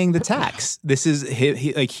 he's paying the tax. This is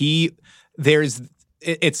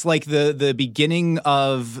it's like the beginning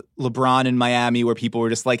of LeBron in Miami where people were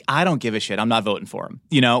just like, I don't give a shit. I'm not voting for him.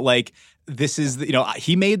 This is,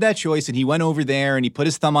 he made that choice and he went over there and he put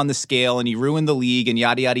his thumb on the scale and he ruined the league and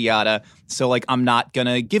yada, yada, yada. So I'm not going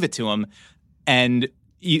to give it to him. And,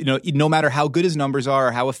 no matter how good his numbers are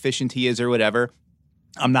or how efficient he is or whatever,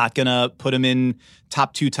 I'm not going to put him in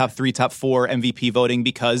top 2, top 3, top 4 MVP voting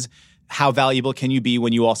because how valuable can you be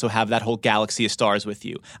when you also have that whole galaxy of stars with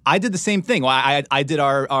you? I did the same thing. I did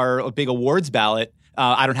our big awards ballot.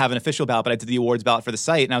 I don't have an official ballot, but I did the awards ballot for the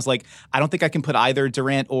site. And I was like, I don't think I can put either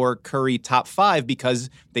Durant or Curry top 5 because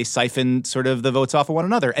they siphon sort of the votes off of one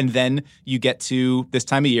another. And then you get to this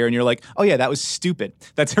time of year and you're like, oh yeah, that was stupid.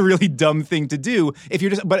 That's a really dumb thing to do.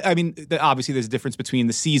 But I mean, obviously there's a difference between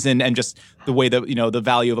the season and just the way that, the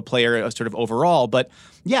value of a player sort of overall. But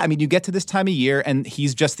yeah, I mean, you get to this time of year and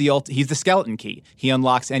he's just he's the skeleton key. He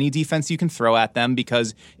unlocks any defense you can throw at them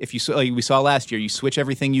because if we saw last year, you switch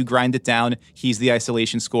everything, you grind it down. He's the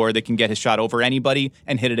isolation scorer that can get his shot over anybody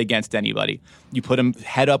and hit it against anybody. You put him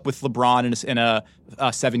head up with LeBron in a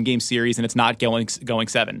 7-game series and it's not going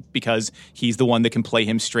 7 because he's the one that can play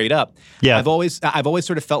him straight up. Yeah, I've always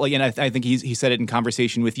sort of felt like, and I think he said it in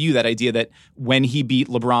conversation with you, that idea that when he beat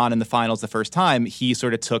LeBron in the finals the first time, he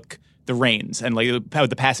sort of took the reins and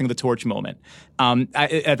the passing of the torch moment. I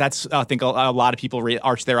think a lot of people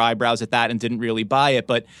arched their eyebrows at that and didn't really buy it,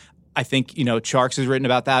 but I think, Charks has written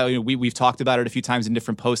about that. We've talked about it a few times in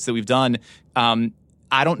different posts that we've done.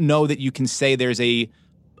 I don't know that you can say there's a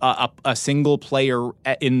single player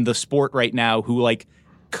in the sport right now who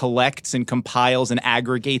collects and compiles and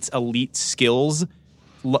aggregates elite skills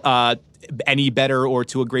any better or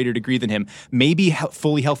to a greater degree than him. Maybe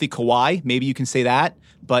fully healthy Kawhi. Maybe you can say that.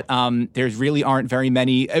 But there's really aren't very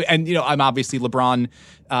many. And, I'm obviously LeBron,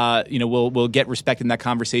 will get respect in that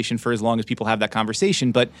conversation for as long as people have that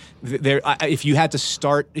conversation. But if you had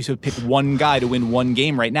to pick one guy to win one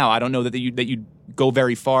game right now, I don't know that you'd go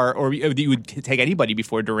very far or that you would take anybody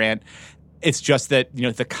before Durant. It's just that,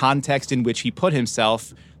 the context in which he put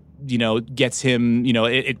himself, gets him,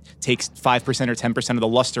 it takes 5% or 10% of the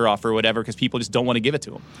luster off or whatever because people just don't want to give it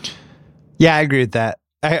to him. Yeah, I agree with that.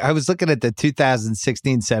 I was looking at the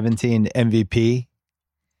 2016-17 MVP.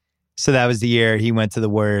 So that was the year he went to the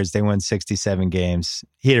Warriors. They won 67 games.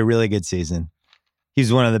 He had a really good season. He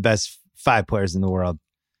was one of the best 5 players in the world.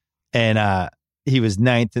 And he was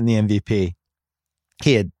 9th in the MVP.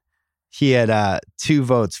 He had 2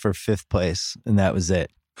 votes for 5th place, and that was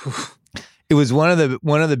it. It was one of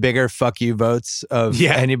the bigger fuck you votes of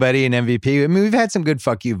anybody in MVP. I mean, we've had some good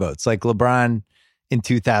fuck you votes, like LeBron. In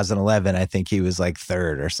 2011, I think he was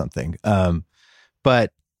 3rd or something.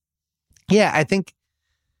 But yeah, I think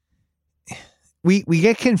we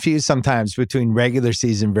get confused sometimes between regular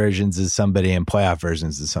season versions of somebody and playoff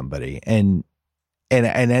versions of somebody. And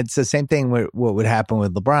it's the same thing with what would happen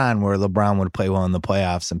with LeBron, where LeBron would play well in the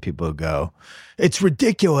playoffs and people would go, it's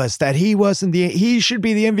ridiculous that he should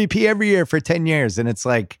be the MVP every year for 10 years. And it's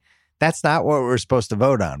that's not what we're supposed to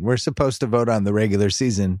vote on. We're supposed to vote on the regular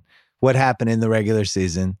season. What happened in the regular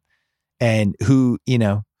season and who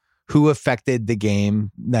affected the game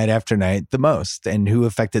night after night the most and who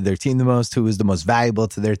affected their team the most, who was the most valuable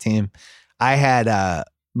to their team. I had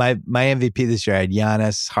my MVP this year. I had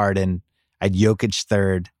Giannis, Harden, I had Jokic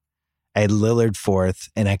 3rd, I had Lillard 4th,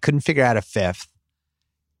 and I couldn't figure out a 5th.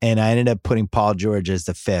 And I ended up putting Paul George as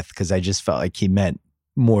the 5th because I just felt like he meant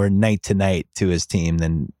more night to night to his team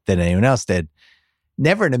than anyone else did.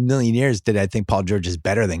 Never in a million years did I think Paul George is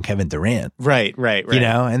better than Kevin Durant. Right.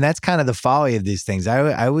 And that's kind of the folly of these things.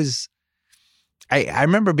 I I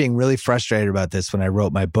remember being really frustrated about this when I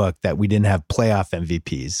wrote my book, that we didn't have playoff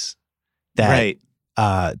MVPs. That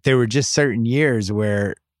there were just certain years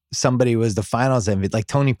where somebody was the finals MVP. Like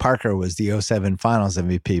Tony Parker was the 2007 finals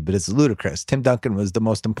MVP, but it's ludicrous. Tim Duncan was the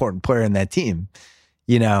most important player in that team,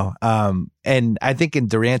 you know? And I think in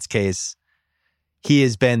Durant's case, he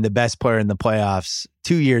has been the best player in the playoffs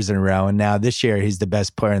 2 years in a row. And now this year, he's the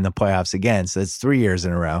best player in the playoffs again. So that's 3 years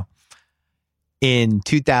in a row. In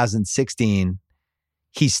 2016,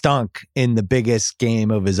 he stunk in the biggest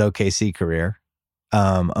game of his OKC career,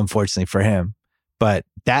 unfortunately for him. But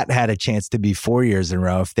that had a chance to be 4 years in a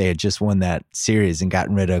row if they had just won that series and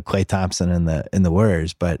gotten rid of Klay Thompson in the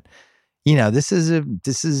Warriors. But you know, this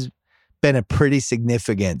has been a pretty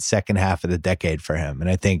significant second half of the decade for him,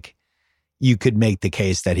 and I think you could make the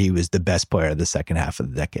case that he was the best player of the second half of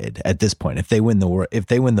the decade at this point. If they win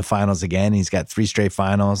the finals again, he's got 3 straight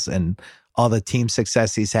finals, and all the team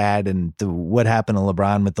success he's had, and what happened to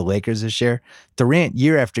LeBron with the Lakers this year. Durant,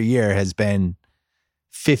 year after year, has been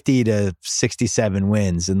 50 to 67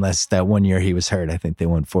 wins, unless that one year he was hurt. I think they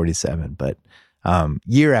won 47. But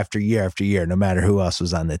year after year after year, no matter who else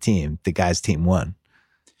was on the team, the guy's team won.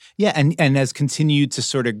 Yeah, and has continued to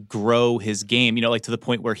sort of grow his game, you know, like to the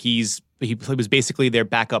point where he was basically their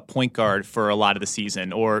backup point guard for a lot of the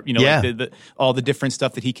season, or, you know, like all the different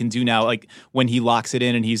stuff that he can do now, like when he locks it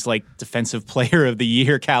in and he's like defensive player of the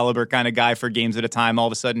year caliber kind of guy for games at a time. All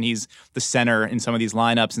of a sudden he's the center in some of these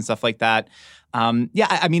lineups and stuff like that. I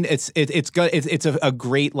mean, it's good. It's a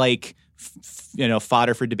great, like, you know,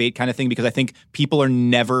 fodder for debate kind of thing, because I think people are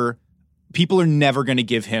never going to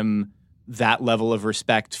give him that level of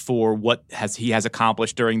respect for what he has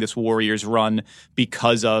accomplished during this Warriors run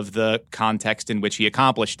because of the context in which he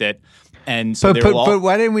accomplished it. And so, but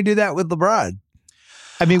why didn't we do that with LeBron?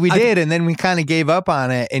 I mean, we did, and then we kind of gave up on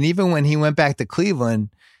it. And even when he went back to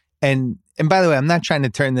Cleveland, and by the way, I'm not trying to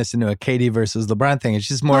turn this into a KD versus LeBron thing. It's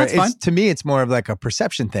just more, to me, it's more of like a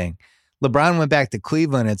perception thing. LeBron went back to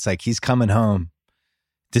Cleveland. It's like, he's coming home.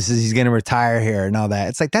 He's going to retire here and all that.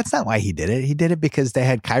 It's like, that's not why he did it. He did it because they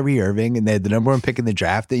had Kyrie Irving and they had the number 1 pick in the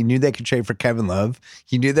draft. They knew they could trade for Kevin Love.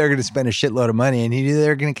 He knew they were going to spend a shitload of money, and he knew they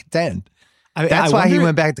were going to contend. That's why he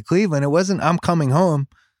went back to Cleveland. It wasn't, I'm coming home.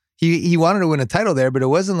 He wanted to win a title there, but it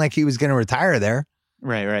wasn't like he was going to retire there.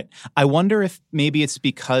 Right. I wonder if maybe it's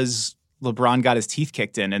because LeBron got his teeth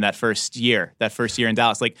kicked in that first year in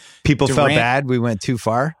Dallas. Like, people felt bad we went too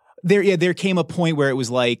far. There came a point where it was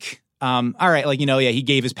like, all right, like, you know, he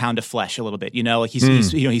gave his pound of flesh a little bit, you know, like he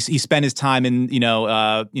spent his time in,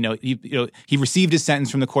 he received his sentence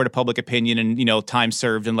from the court of public opinion, and, you know, time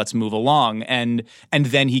served, and let's move along. And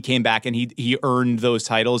then he came back and he earned those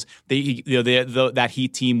titles. That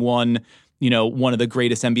Heat team won, you know, one of the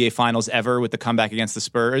greatest NBA finals ever with the comeback against the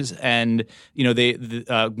Spurs, and, you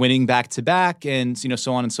know, winning back to back, and, you know,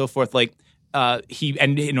 so on and so forth. Like,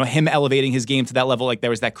 him elevating his game to that level. Like, there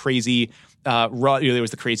was that crazy run, you know, there was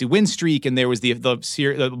the crazy win streak, and there was the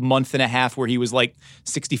month and a half where he was like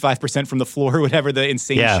 65% from the floor or whatever, the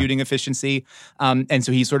insane shooting efficiency. And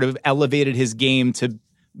so he sort of elevated his game to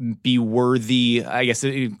be worthy, I guess,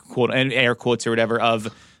 quote and air quotes or whatever,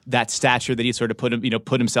 of that stature that he sort of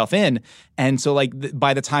put himself in. And so, like,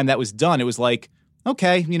 by the time that was done, it was like,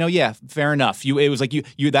 okay, you know, yeah, fair enough. It was like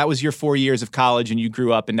you that was your 4 years of college, and you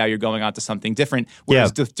grew up, and now you're going on to something different.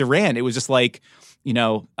 Whereas with Durant, it was just like, you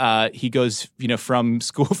know, he goes, you know, from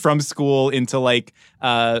school into like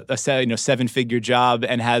a 7-figure job,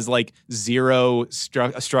 and has like zero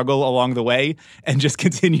struggle along the way, and just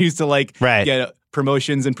continues to like get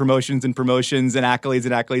promotions and promotions and promotions and accolades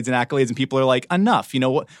and accolades and accolades, and people are like, enough. You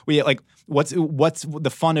know, what's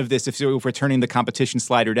the fun of this if we're turning the competition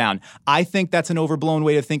slider down? I think that's an overblown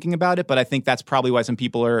way of thinking about it, but I think that's probably why some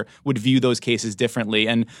people would view those cases differently,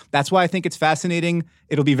 and that's why I think it's fascinating.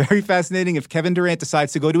 It'll be very fascinating if Kevin Durant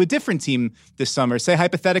decides to go to a different team this summer, say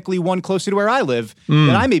hypothetically one closer to where I live,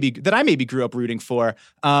 that I maybe grew up rooting for,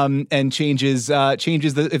 and changes see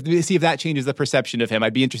if that changes the perception of him.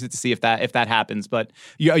 I'd be interested to see if that happens. But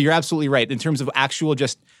you're absolutely right in terms of actual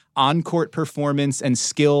just on-court performance and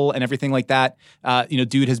skill and everything like that. You know,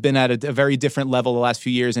 dude has been at a very different level the last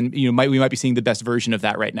few years, and, you know, we might be seeing the best version of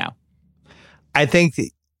that right now. I think,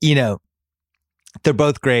 you know, they're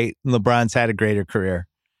both great. LeBron's had a greater career.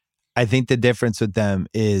 I think the difference with them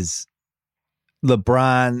is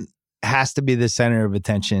LeBron has to be the center of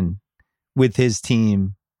attention with his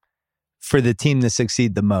team for the team to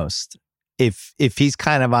succeed the most. If he's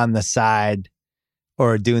kind of on the side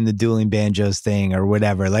or doing the dueling banjos thing or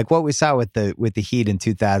whatever, like what we saw with the Heat in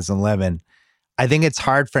 2011, I think it's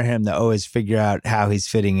hard for him to always figure out how he's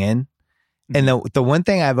fitting in. And the one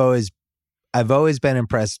thing I've always I've always been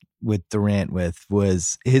impressed with Durant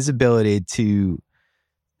was his ability to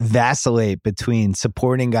vacillate between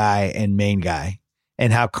supporting guy and main guy,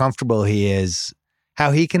 and how comfortable he is,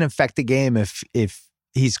 how he can affect the game if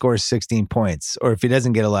he scores 16 points or if he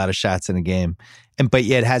doesn't get a lot of shots in a game, but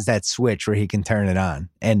yet has that switch where he can turn it on.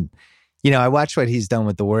 And, I watched what he's done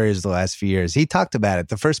with the Warriors the last few years. He talked about it.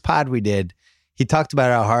 The first pod we did, he talked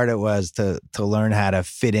about how hard it was to learn how to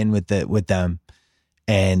fit in with them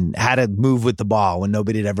and how to move with the ball when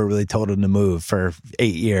nobody had ever really told him to move for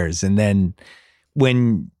 8 years. And then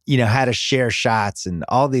when, how to share shots and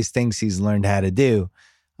all these things he's learned how to do.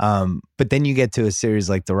 But then you get to a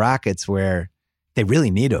series like the Rockets where they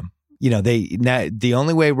really need him. The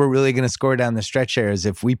only way we're really going to score down the stretch here is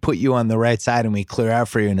if we put you on the right side and we clear out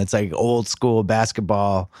for you. And it's like old school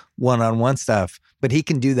basketball, one-on-one stuff, but he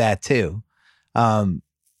can do that too.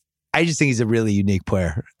 I just think he's a really unique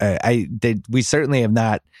player. We certainly have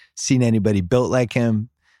not seen anybody built like him.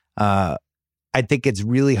 I think it's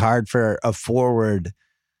really hard for a forward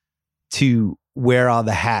to wear all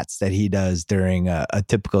the hats that he does during a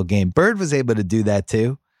typical game. Bird was able to do that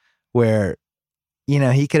too, where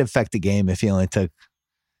he could affect the game if he only took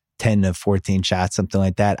 10 to 14 shots, something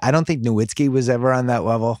like that. I don't think Nowitzki was ever on that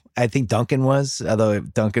level. I think Duncan was, although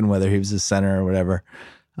Duncan, whether he was a center or whatever.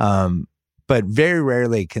 But very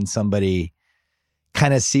rarely can somebody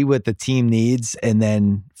kind of see what the team needs and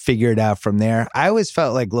then figure it out from there. I always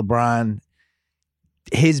felt like LeBron,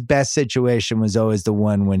 his best situation was always the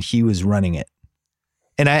one when he was running it.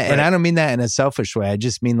 And I don't mean that in a selfish way. I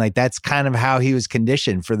just mean like that's kind of how he was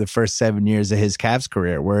conditioned for the first 7 years of his Cavs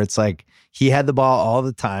career, where it's like he had the ball all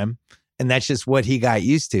the time, and that's just what he got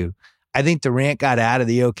used to. I think Durant got out of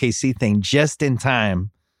the OKC thing just in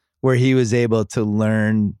time where he was able to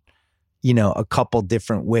learn, a couple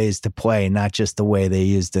different ways to play, not just the way they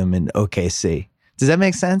used him in OKC. Does that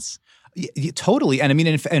make sense? Yeah, totally. And I mean,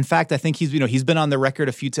 in fact, I think he's been on the record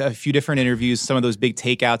a few different interviews, some of those big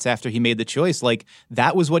takeouts after he made the choice. Like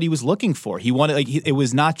that was what he was looking for. He wanted, it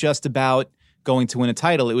was not just about going to win a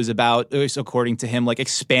title. It was according to him, like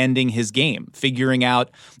expanding his game, figuring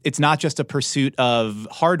out it's not just a pursuit of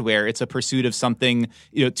hardware. It's a pursuit of something,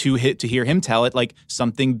 to hear him tell it, like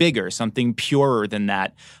something bigger, something purer than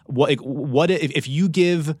that. What if you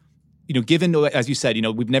give, given, as you said,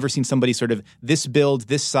 we've never seen somebody sort of this build,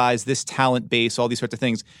 this size, this talent base, all these sorts of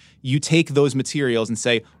things. You take those materials and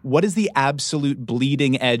say, what is the absolute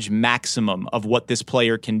bleeding edge maximum of what this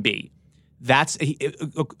player can be? That's,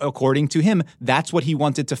 according to him, that's what he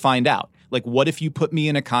wanted to find out. Like, what if you put me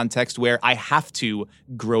in a context where I have to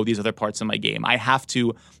grow these other parts of my game? I have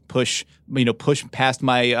to push past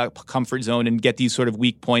my comfort zone and get these sort of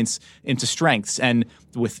weak points into strengths. And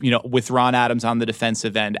with Ron Adams on the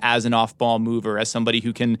defensive end as an off-ball mover, as somebody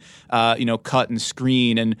who can, cut and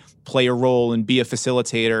screen and play a role and be a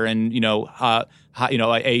facilitator and,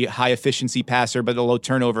 a high efficiency passer, but a low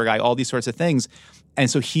turnover guy, all these sorts of things. And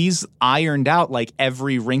so he's ironed out like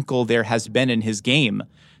every wrinkle there has been in his game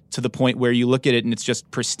to the point where you look at it and it's just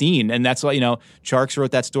pristine. And that's why, Charks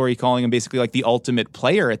wrote that story calling him basically like the ultimate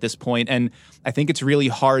player at this point. And I think it's really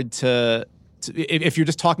hard to if you're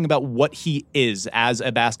just talking about what he is as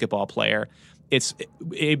a basketball player,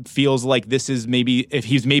 it feels like this is maybe, if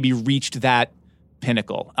he's maybe reached that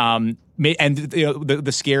pinnacle. And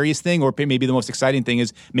the scariest thing, or maybe the most exciting thing,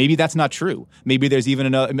 is maybe that's not true. Maybe there's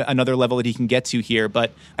even another level that he can get to here.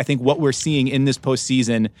 But I think what we're seeing in this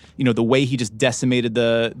postseason, the way he just decimated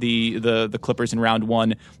the Clippers in round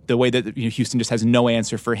one, the way that Houston just has no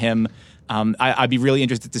answer for him. I'd be really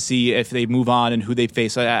interested to see if they move on and who they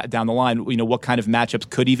face down the line. What kind of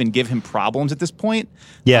matchups could even give him problems at this point?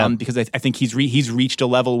 Yeah, because I think he's reached a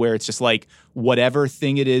level where it's just like whatever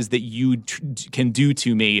thing it is that you can do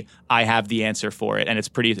to me, I have the answer for it, and it's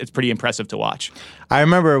pretty impressive to watch. I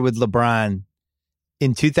remember with LeBron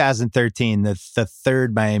in 2013, the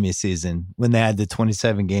third Miami season, when they had the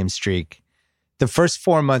 27-game streak. The first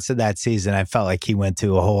 4 months of that season, I felt like he went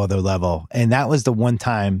to a whole other level, and that was the one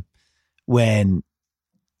time when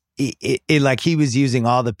he was using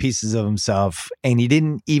all the pieces of himself, and he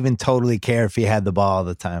didn't even totally care if he had the ball all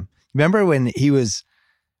the time. Remember when he was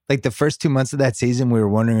like the first 2 months of that season, we were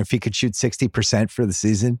wondering if he could shoot 60% for the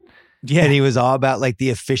season. Yeah. And he was all about like the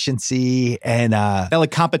efficiency and that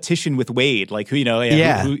like competition with Wade, like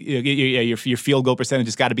your field goal percentage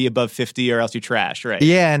has got to be above 50 or else you trash, right?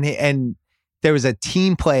 Yeah, and there was a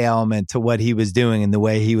team play element to what he was doing and the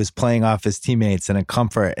way he was playing off his teammates and a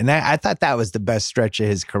comfort. And I thought that was the best stretch of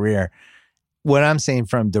his career. What I'm saying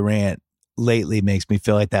from Durant lately makes me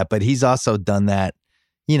feel like that, but he's also done that.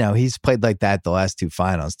 He's played like that the last two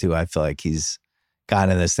finals too. I feel like he's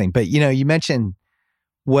gotten this thing. But, you mentioned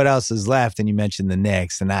what else is left, and you mentioned the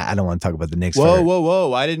Knicks, and I don't want to talk about the Knicks.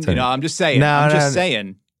 Whoa! I didn't. I'm just saying. I'm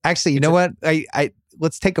saying. Actually, you know what? I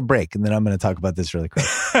let's take a break, and then I'm going to talk about this really quick.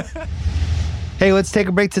 Hey, let's take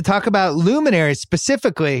a break to talk about Luminary.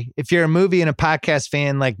 Specifically, if you're a movie and a podcast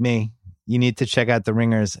fan like me, you need to check out The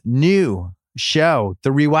Ringer's new show, The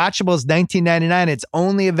Rewatchables 1999. It's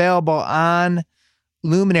only available on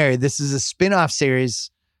Luminary. This is a spin-off series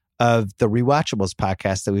of the Rewatchables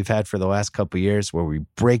podcast that we've had for the last couple of years, where we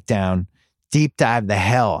break down, deep dive the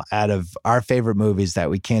hell out of our favorite movies that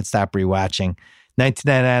we can't stop rewatching.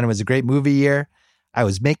 1999 was a great movie year. I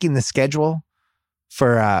was making the schedule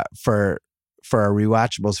for our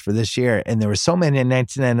Rewatchables for this year, and there were so many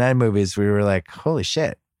 1999 movies, we were like, holy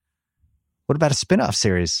shit, what about a spin-off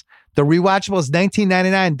series? The Rewatchables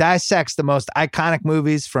 1999 dissects the most iconic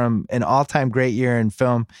movies from an all-time great year in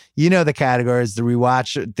film. You know the categories: the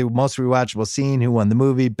most rewatchable scene, who won the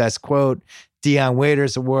movie, best quote, Dion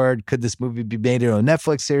Waiters Award, could this movie be made into a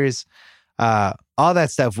Netflix series? All that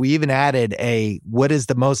stuff. We even added a what is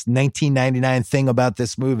the most 1999 thing about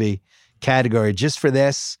this movie category just for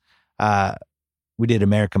this. We did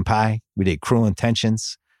American Pie. We did Cruel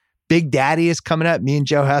Intentions. Big Daddy is coming up. Me and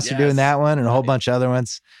Joe House are doing that one, and a whole bunch of other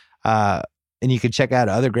ones. And you can check out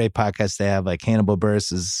other great podcasts they have, like Hannibal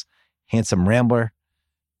Buress's Handsome Rambler,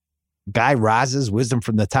 Guy Raz's Wisdom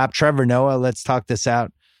from the Top, Trevor Noah, Let's Talk This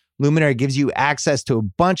Out. Luminary gives you access to a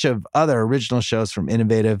bunch of other original shows from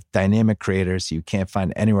innovative, dynamic creators you can't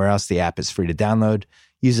find anywhere else. The app is free to download.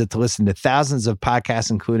 Use it to listen to thousands of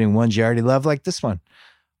podcasts, including ones you already love, like this one,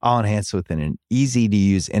 all enhanced with an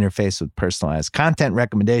easy-to-use interface with personalized content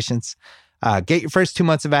recommendations. Get your first 2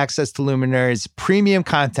 months of access to Luminary's premium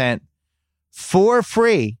content for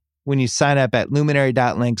free when you sign up at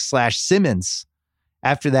luminary.link/Simmons.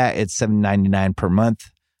 After that, it's $7.99 per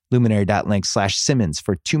month. Luminary.link/Simmons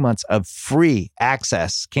for 2 months of free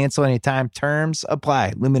access. Cancel anytime. Terms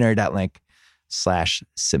apply.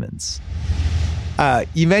 Luminary.link/Simmons.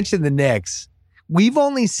 You mentioned the Knicks. We've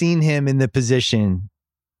only seen him in the position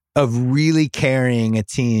of really carrying a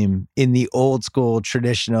team in the old school,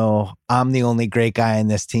 traditional, I'm the only great guy in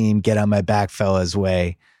this team, get on my back, fellas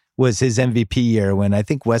way, was his MVP year when I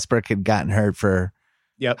think Westbrook had gotten hurt for,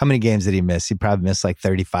 how many games did he miss? He probably missed like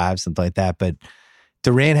 35, something like that. But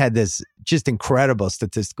Durant had this just incredible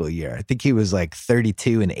statistical year. I think he was like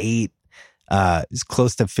 32-8. It's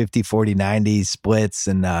close to 50-40-90 splits.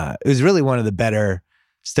 And it was really one of the better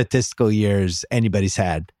statistical years anybody's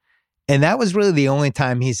had. And that was really the only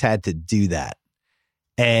time he's had to do that.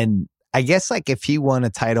 And I guess like if he won a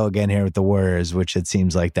title again here with the Warriors, which it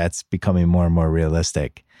seems like that's becoming more and more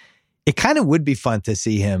realistic, it kind of would be fun to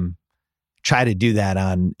see him try to do that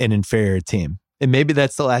on an inferior team. And maybe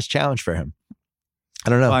that's the last challenge for him. I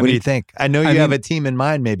don't know. What do you think? I know you have a team in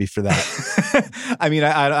mind maybe for that. I mean,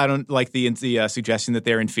 I don't like the suggestion that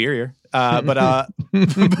they're inferior. But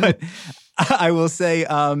I will say,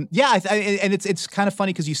 and it's kind of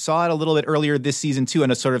funny because you saw it a little bit earlier this season too, in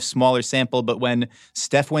a sort of smaller sample. But when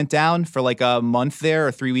Steph went down for like a month there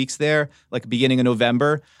or 3 weeks there, like beginning of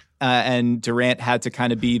November, and Durant had to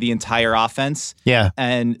kind of be the entire offense. Yeah.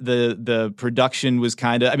 And the production was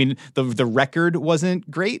kind of, I mean, the record wasn't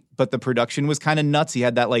great, but the production was kind of nuts. He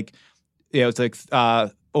had that like, it's like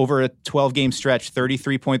over a 12-game stretch,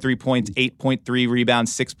 33.3 points, 8.3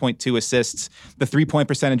 rebounds, 6.2 assists. The three-point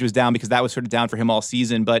percentage was down because that was sort of down for him all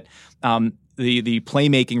season, but the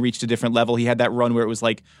playmaking reached a different level. He had that run where it was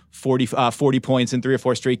like 40 points in 3 or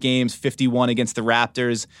 4 straight games, 51 against the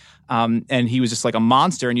Raptors, and he was just like a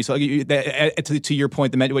monster. And you saw, to your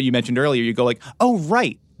point, what you mentioned earlier, you go like, oh,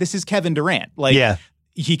 right, this is Kevin Durant. Like, yeah.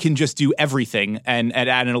 He can just do everything and at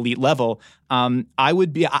an elite level. I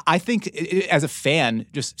think as a fan,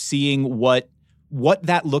 just seeing what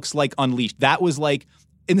that looks like unleashed, that was like,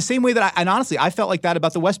 in the same way that honestly, I felt like that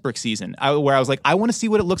about the Westbrook season, where I was like, I want to see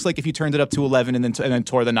what it looks like if you turned it up to 11 and then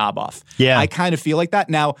tore the knob off. Yeah. I kind of feel like that.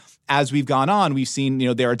 Now, as we've gone on, we've seen,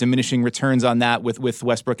 there are diminishing returns on that with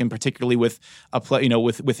Westbrook, and particularly with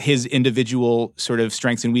with his individual sort of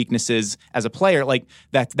strengths and weaknesses as a player, like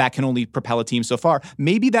that can only propel a team so far.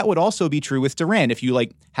 Maybe that would also be true with Durant if you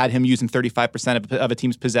like had him using 35% of a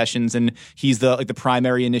team's possessions and he's the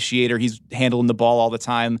primary initiator, he's handling the ball all the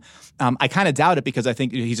time. I kind of doubt it because I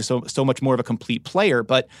think he's so much more of a complete player,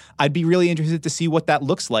 but I'd be really interested to see what that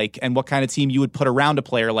looks like and what kind of team you would put around a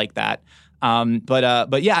player like that.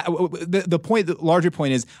 But yeah, the larger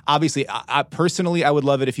point is obviously, I personally, I would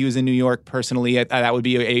love it if he was in New York. Personally, that would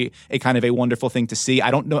be a kind of a wonderful thing to see. I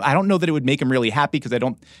don't know that it would make him really happy because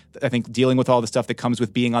I think dealing with all the stuff that comes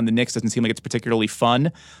with being on the Knicks doesn't seem like it's particularly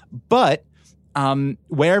fun. But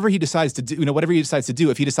wherever he decides to do, whatever he decides to do,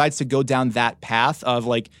 if he decides to go down that path of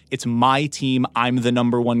like, it's my team, I'm the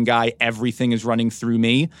number one guy, everything is running through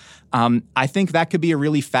me. I think that could be a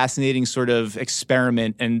really fascinating sort of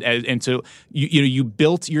experiment. And so you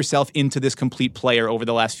built yourself into this complete player over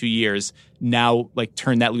the last few years. Now, like,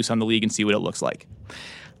 turn that loose on the league and see what it looks like.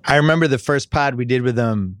 I remember the first pod we did with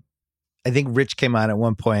him. I think Rich came on at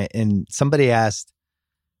one point and somebody asked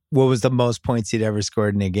what was the most points he'd ever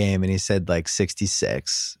scored in a game, and he said like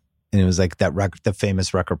 66, and it was like the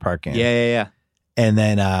famous Rucker Park game. Yeah. And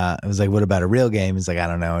then I was like, what about a real game? He's like, I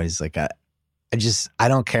don't know. He's like, I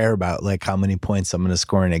don't care about like how many points I'm going to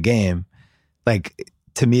score in a game. Like,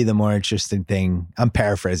 to me, the more interesting thing, I'm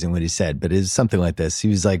paraphrasing what he said, but it's something like this. He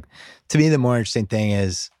was like, to me, the more interesting thing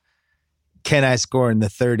is, can I score in the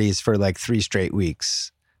 30s for like 3 straight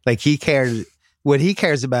weeks? Like, what he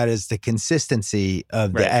cares about is the consistency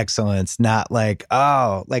of the excellence, not like,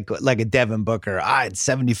 like a Devin Booker. I had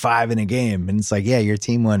 75 in a game. And it's like, yeah, your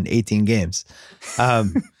team won 18 games.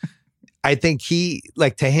 I think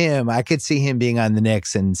to him, I could see him being on the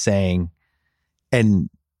Knicks and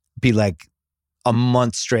be like a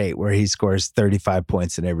month straight where he scores 35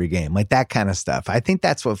 points in every game. Like that kind of stuff. I think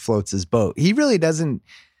that's what floats his boat. He really doesn't.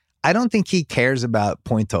 I don't think he cares about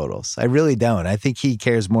point totals. I really don't. I think he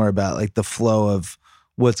cares more about like the flow of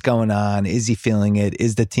what's going on. Is he feeling it?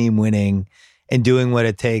 Is the team winning and doing what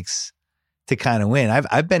it takes to kind of win?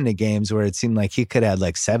 I've been to games where it seemed like he could have had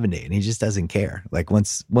like 70 and he just doesn't care. Like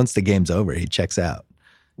once the game's over, he checks out.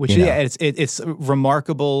 Which it's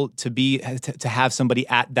remarkable to have somebody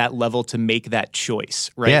at that level to make that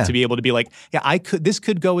choice, right? Yeah. To be able to be like, yeah, this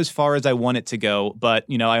could go as far as I want it to go, but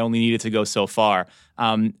I only need it to go so far.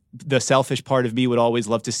 The selfish part of me would always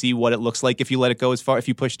love to see what it looks like if you let it go if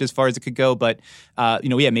you pushed it as far as it could go. But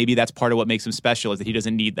maybe that's part of what makes him special is that he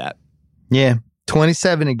doesn't need that. Yeah,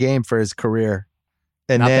 27 a game for his career,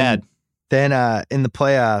 and not bad. Then in the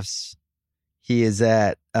playoffs, he is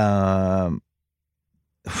at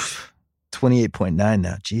 28.9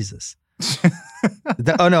 now. Jesus.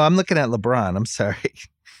 Oh no, I'm looking at LeBron. I'm sorry.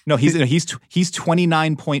 No, he's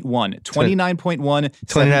 29.1. 29.1,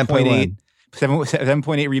 29.8.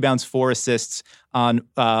 7.8 rebounds, 4 assists on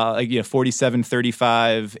 47,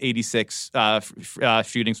 35, 86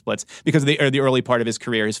 shooting splits because of the early part of his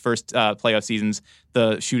career. His first playoff seasons,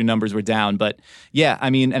 the shooting numbers were down. But yeah, I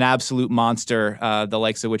mean, an absolute monster, the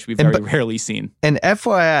likes of which we've very rarely seen. And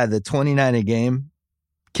FYI, the 29 a game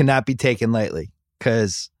cannot be taken lightly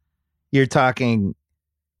because you're talking.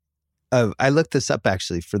 I looked this up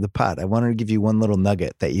actually for the pod. I wanted to give you one little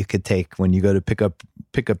nugget that you could take when you go to pick up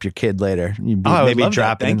your kid later. You'd maybe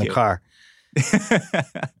drop it in the car.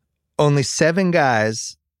 Only 7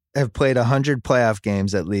 guys have played 100 playoff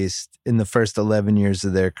games at least in the first 11 years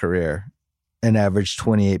of their career and averaged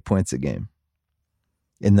 28 points a game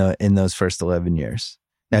in those first 11 years.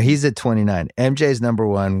 Now he's at 29. MJ's number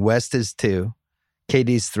 1. West is 2.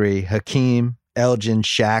 KD's 3. Hakeem, Elgin,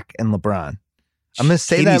 Shaq, and LeBron. I'm going to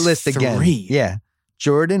say that list again. 3. Yeah.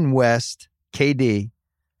 Jordan, West, KD,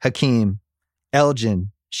 Hakeem,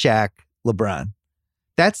 Elgin, Shaq, LeBron.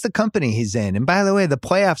 That's the company he's in. And by the way, the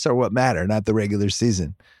playoffs are what matter, not the regular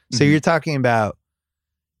season. So you're talking about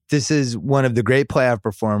this is one of the great playoff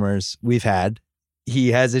performers we've had. He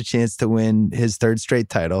has a chance to win his 3rd straight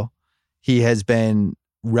title. He has been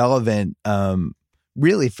relevant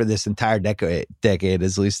really for this entire decade,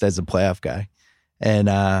 at least as a playoff guy.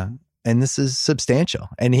 And this is substantial.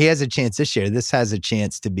 And he has a chance this year. This has a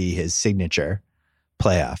chance to be his signature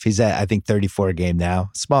playoff. He's at, I think, 34 a game now.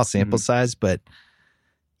 Small sample size, but,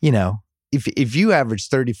 if you average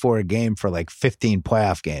 34 a game for like 15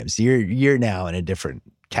 playoff games, you're now in a different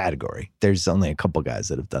category. There's only a couple guys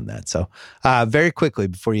that have done that. So very quickly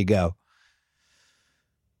before you go,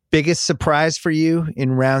 biggest surprise for you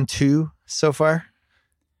in round 2 so far?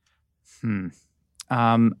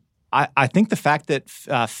 I think the fact that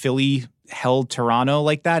Philly held Toronto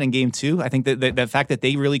like that in game 2, I think that the fact that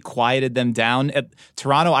they really quieted them down.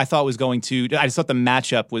 Toronto, I thought I just thought the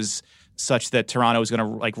matchup was such that Toronto was going to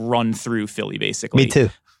like run through Philly basically. Me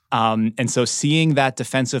too. And so seeing that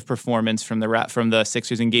defensive performance from the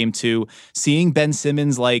Sixers in game 2, seeing Ben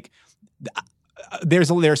Simmons there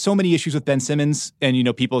are so many issues with Ben Simmons, and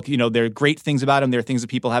people, there are great things about him. There are things that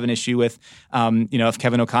people have an issue with. If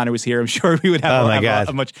Kevin O'Connor was here, I'm sure we would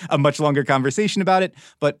have a much longer conversation about it.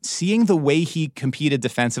 But seeing the way he competed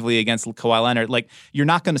defensively against Kawhi Leonard, like you're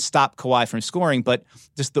not going to stop Kawhi from scoring, but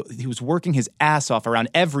just he was working his ass off around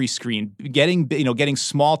every screen, getting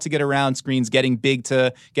small to get around screens, getting big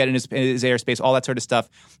to get in his airspace, all that sort of stuff.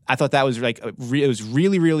 I thought that was it was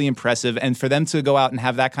really, really impressive, and for them to go out and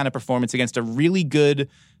have that kind of performance against a really really good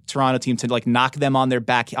Toronto team to like knock them on their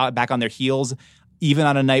back on their heels, even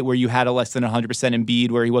on a night where you had a less than 100%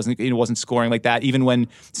 Embiid, where he wasn't scoring like that. Even when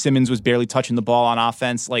Simmons was barely touching the ball on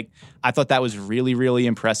offense, like I thought that was really, really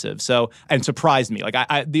impressive. So, and surprised me. Like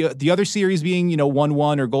the other series being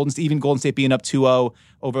 1-1 or Golden State being up 2-0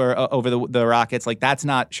 over the Rockets, like that's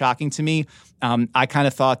not shocking to me. I kind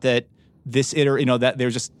of thought that that they're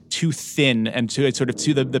just too thin and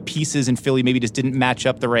the pieces in Philly maybe just didn't match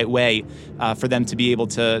up the right way for them to be able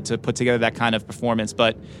to put together that kind of performance.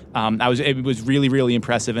 But it was really, really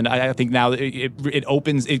impressive, and I think now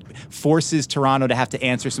it forces Toronto to have to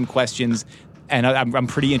answer some questions, and I'm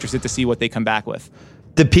pretty interested to see what they come back with.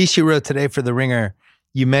 The piece you wrote today for The Ringer,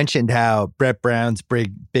 you mentioned how Brett Brown's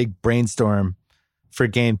big brainstorm for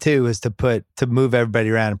Game 2 was to move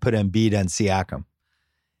everybody around and put Embiid on Siakam,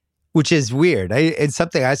 which is weird. It's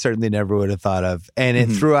something I certainly never would have thought of. And it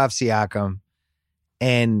threw off Siakam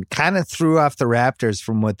and kind of threw off the Raptors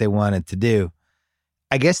from what they wanted to do.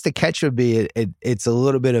 I guess the catch would be it's a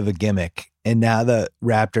little bit of a gimmick. And now the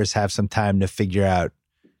Raptors have some time to figure out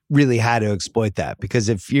really how to exploit that. Because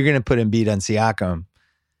if you're going to put Embiid on Siakam,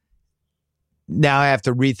 now I have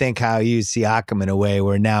to rethink how I use Siakam in a way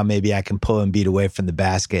where now maybe I can pull Embiid away from the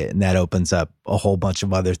basket, and that opens up a whole bunch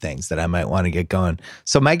of other things that I might want to get going.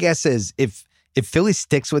 So my guess is if Philly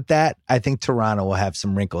sticks with that, I think Toronto will have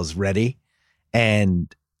some wrinkles ready.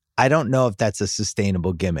 And I don't know if that's a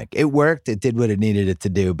sustainable gimmick. It worked. It did what it needed it to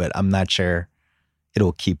do, but I'm not sure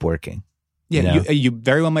it'll keep working. Yeah, you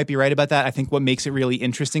very well might be right about that. I think what makes it really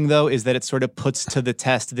interesting, though, is that it sort of puts to the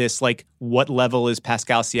test this, like, what level is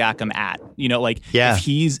Pascal Siakam at?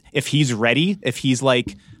 If he's ready, if he's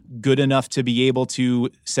like good enough to be able to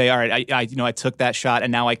say, all right, I took that shot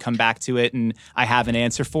and now I come back to it and I have an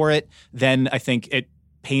answer for it, then I think it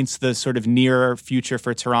paints the sort of nearer future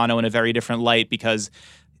for Toronto in a very different light, because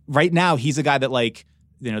right now he's a guy that, like,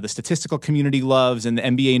 the statistical community loves and the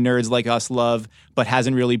NBA nerds like us love, but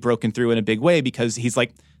hasn't really broken through in a big way because he's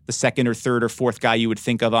like the second or third or fourth guy you would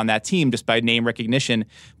think of on that team just by name recognition.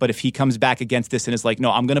 But if he comes back against this and is like,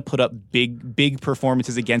 no, I'm going to put up big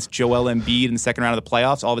performances against Joel Embiid in the second round of the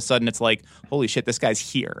playoffs, all of a sudden it's like, holy shit, this guy's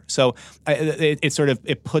here. So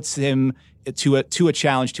it puts him to a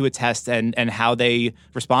challenge, to a test, and how they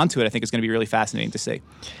respond to it, I think is going to be really fascinating to see.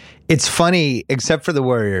 It's funny, except for the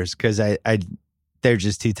Warriors, because they're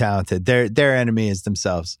just too talented. Their enemy is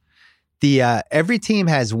themselves. Every team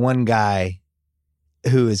has one guy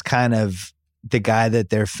who is kind of the guy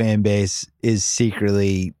that their fan base is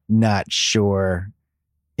secretly not sure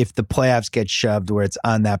if the playoffs get shoved where it's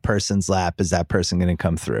on that person's lap, is that person going to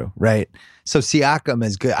come through, right? So Siakam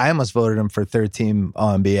is good. I almost voted him for third team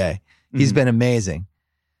All-NBA. He's been amazing.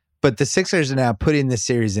 But the Sixers are now putting this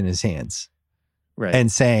series in his hands, right,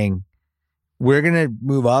 and saying, we're going to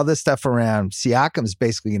move all this stuff around. Siakam's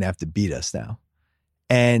basically going to have to beat us now.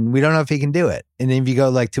 And we don't know if he can do it. And then if you go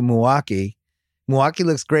like to Milwaukee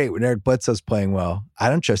looks great when Eric Bledsoe's playing well.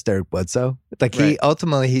 I don't trust Eric Bledsoe. Like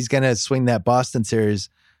he's going to swing that Boston series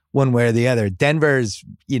one way or the other. Denver's,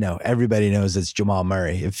 everybody knows it's Jamal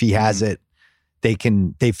Murray. If he has it, they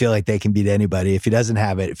feel like they can beat anybody. If he doesn't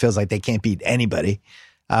have it, it feels like they can't beat anybody.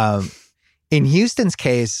 In Houston's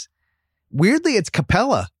case, weirdly, it's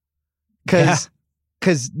Capella. Because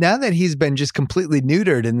now that he's been just completely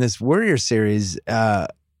neutered in this Warrior series, I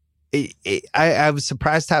was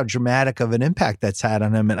surprised how dramatic of an impact that's had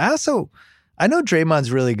on him. And I know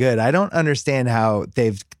Draymond's really good. I don't understand how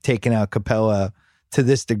they've taken out Capella to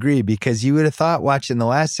this degree, because you would have thought watching the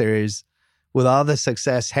last series with all the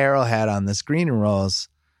success Harrell had on the screen and rolls,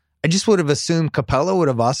 I just would have assumed Capella would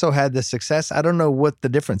have also had the success. I don't know what the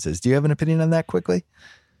difference is. Do you have an opinion on that quickly?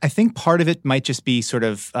 I think part of it might just be sort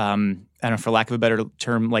of, I don't know, for lack of a better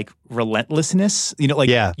term, like relentlessness. You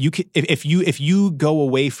can, if you go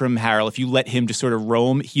away from Harrell, if you let him just sort of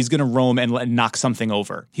roam, he's going to roam and knock something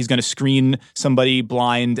over. He's going to screen somebody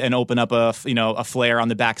blind and open up a flare on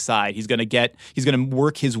the backside. He's going to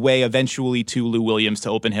work his way eventually to Lou Williams to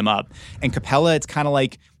open him up. And Capella, it's kind of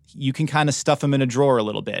like, you can kind of stuff him in a drawer a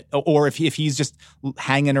little bit, or if he's just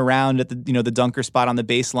hanging around at the the dunker spot on the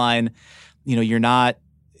baseline, you're not.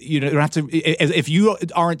 You don't have to, if you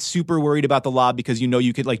aren't super worried about the lob because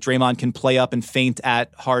you could, like, Draymond can play up and feint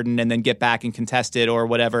at Harden and then get back and contest it or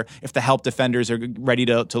whatever. If the help defenders are ready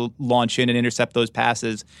to launch in and intercept those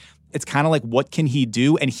passes, it's kind of like, what can he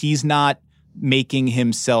do? And he's not making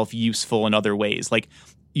himself useful in other ways. Like,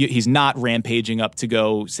 he's not rampaging up to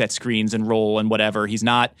go set screens and roll and whatever. He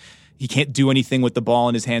can't do anything with the ball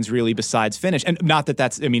in his hands really besides finish. And not that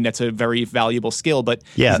that's a very valuable skill, but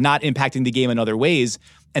he's not impacting the game in other ways.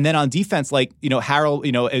 And then on defense, like, Harrell,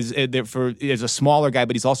 is a smaller guy,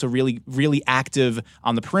 but he's also really, really active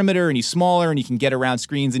on the perimeter, and he's smaller and he can get around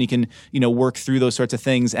screens and he can, work through those sorts of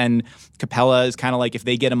things. And Capella is kind of like, if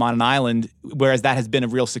they get him on an island, whereas that has been a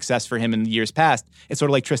real success for him in years past, it's sort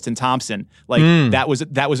of like Tristan Thompson. Like that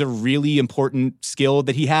was a really important skill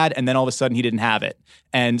that he had, and then all of a sudden he didn't have it.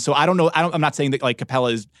 And so I'm not saying that like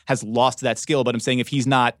Capella has lost that skill, but I'm saying if he's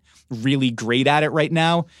not really great at it right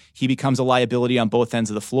now, he becomes a liability on both ends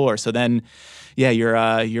of the floor. So then, yeah,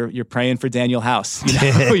 you're praying for Daniel House.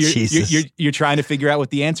 You're trying to figure out what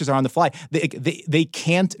the answers are on the fly. They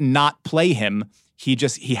can't not play him. He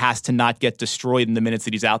has to not get destroyed in the minutes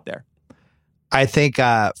that he's out there. I think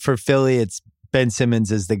for Philly, it's Ben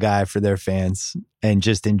Simmons is the guy for their fans, and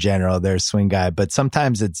just in general, they're a swing guy. But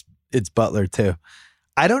sometimes it's Butler too.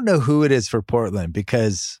 I don't know who it is for Portland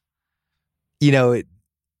because,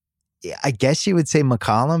 I guess you would say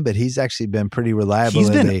McCollum, but he's actually been pretty reliable.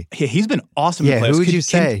 He's been awesome. Yeah, who would you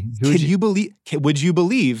say? Would you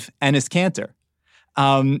believe Enes Kanter?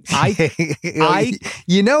 I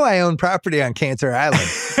own property on Cantor Island.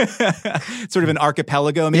 Sort of an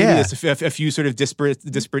archipelago, maybe. Yeah. There's a few sort of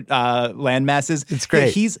disparate land masses. It's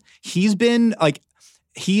great. Yeah, he's been like.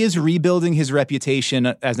 He is rebuilding his reputation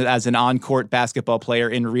as an on-court basketball player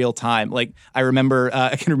in real time. Like I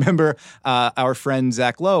can remember our friend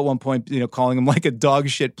Zach Lowe at one point, calling him like a dog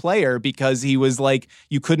shit player because he was like,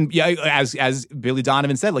 you couldn't, as Billy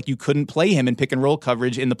Donovan said, like you couldn't play him in pick and roll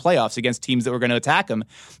coverage in the playoffs against teams that were going to attack him.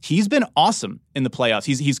 He's been awesome in the playoffs.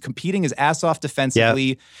 He's competing his ass off defensively.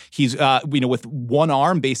 Yep. He's with one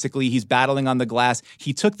arm basically, he's battling on the glass.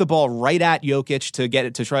 He took the ball right at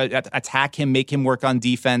Jokic to try to attack him, make him work on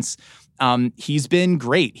defense. He's been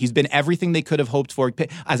great. He's been everything they could have hoped for.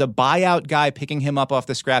 As a buyout guy, picking him up off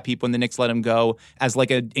the scrap heap when the Knicks let him go, as like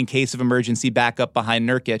a in case of emergency backup behind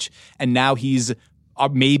Nurkic, and now he's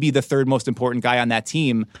maybe the third most important guy on that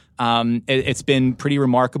team. It's been pretty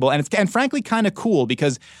remarkable, and frankly kind of cool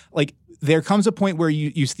because like. There comes a point where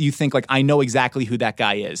you think like I know exactly who that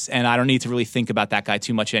guy is, and I don't need to really think about that guy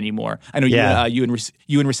too much anymore. I know you and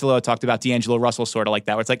Russillo talked about D'Angelo Russell sort of like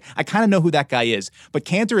that, where it's like I kind of know who that guy is. But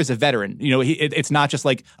Kanter is a veteran. It's not just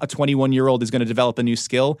like a 21-year-old is going to develop a new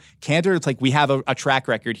skill. Kanter, it's like we have a track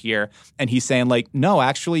record here, and he's saying like, no,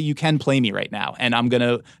 actually, you can play me right now, and I'm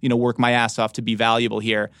going to work my ass off to be valuable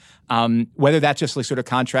here. Whether that's just like sort of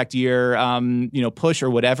contract year, push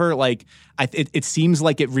or whatever, like it seems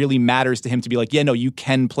like it really matters to him to be like, yeah, no, you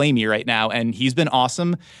can play me right now. And he's been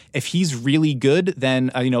awesome. If he's really good, then,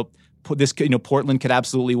 Portland could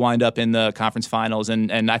absolutely wind up in the conference finals. And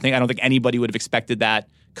I don't think anybody would have expected that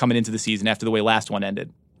coming into the season after the way last one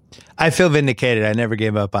ended. I feel vindicated. I never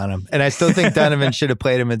gave up on him. And I still think Donovan should have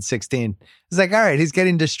played him in 16. It's like, all right, he's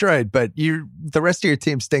getting destroyed, but the rest of your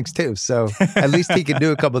team stinks too. So at least he can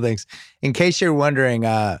do a couple of things. In case you're wondering,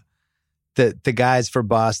 the guys for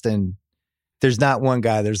Boston, there's not one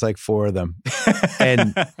guy, there's like four of them.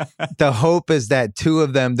 And the hope is that two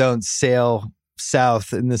of them don't sail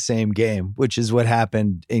south in the same game, which is what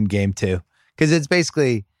happened in game 2. Because it's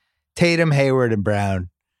basically Tatum, Hayward, and Brown.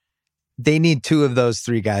 They need two of those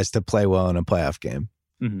three guys to play well in a playoff game.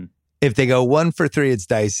 Mm-hmm. If they go 1 for 3, it's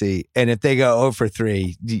dicey. And if they go 0 for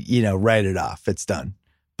 3, write it off. It's done.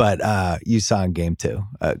 But you saw in game 2.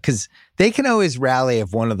 Because they can always rally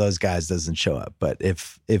if one of those guys doesn't show up. But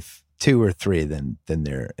if 2 or 3, then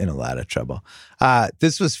they're in a lot of trouble.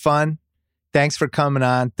 This was fun. Thanks for coming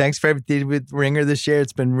on. Thanks for everything with Ringer this year.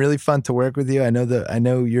 It's been really fun to work with you. I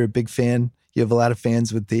know you're a big fan. You have a lot of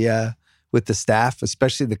fans with the staff,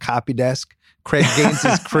 especially the copy desk. Craig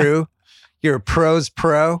Gaines' crew. You're a pro's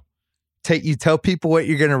pro. You tell people what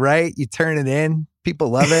you're going to write. You turn it in. People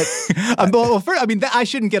love it. I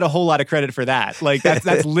shouldn't get a whole lot of credit for that. Like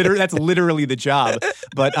that's literally the job.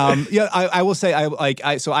 But I will say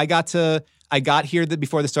I got here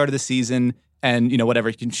before the start of the season. And, whatever,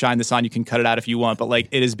 you can shine this on, you can cut it out if you want. But, like,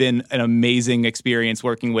 it has been an amazing experience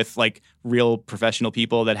working with, like, real professional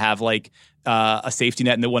people that have, like, a safety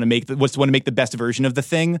net and that want to make the best version of the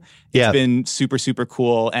thing. It's been super, super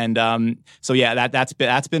cool. And so, yeah,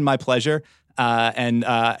 that's been my pleasure.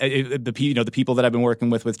 The people that I've been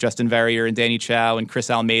working with Justin Verrier and Danny Chow and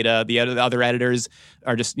Chris Almeida, the other editors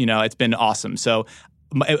are just, it's been awesome. So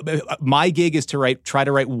my gig is to try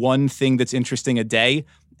to write one thing that's interesting a day.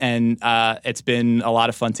 And it's been a lot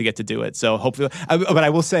of fun to get to do it. So hopefully, but I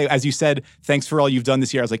will say, as you said, thanks for all you've done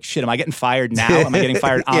this year. I was like, shit, am I getting fired now? Am I getting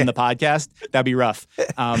fired on the podcast? That'd be rough.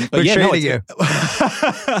 But we're training you.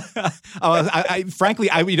 Frankly,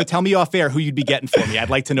 tell me off air who you'd be getting for me. I'd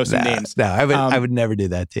like to know some names. No, I would never do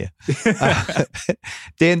that to you.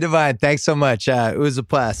 Dan Devine, thanks so much. It was a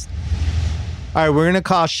blast. All right, we're going to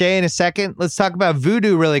call Shea in a second. Let's talk about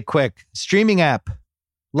Vudu really quick. Streaming app.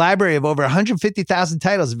 Library of over 150,000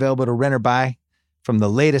 titles available to rent or buy. From the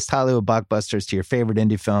latest Hollywood blockbusters to your favorite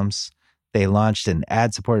indie films. They launched an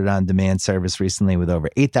ad-supported on-demand service recently with over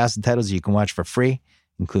 8,000 titles you can watch for free,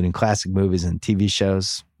 including classic movies and TV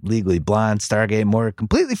shows. Legally Blonde, Stargate, more,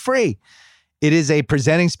 completely free. It is a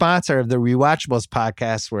presenting sponsor of the Rewatchables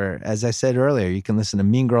podcast where, as I said earlier, you can listen to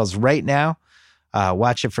Mean Girls right now.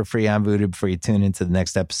 Watch it for free on Vudu before you tune into the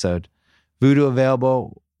next episode. Vudu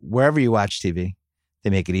available wherever you watch TV. They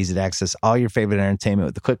make it easy to access all your favorite entertainment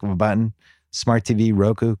with the click of a button. Smart TV,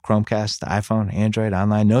 Roku, Chromecast, iPhone, Android,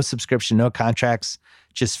 online. No subscription, no contracts.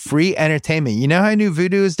 Just free entertainment. You know how I knew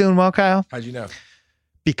Vudu is doing well, Kyle? How'd you know?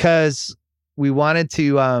 Because we wanted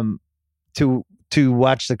to watch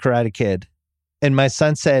The Karate Kid. And my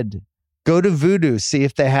son said, go to Vudu, see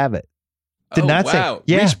if they have it. Did not wow. say.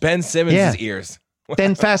 Yeah. Reach Ben Simmons' ears. Wow.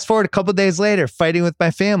 Then fast forward a couple days later, Fighting with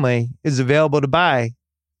My Family is available to buy.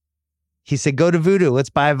 He said, go to Vudu. Let's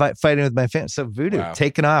buy Fighting with My Family. So Vudu,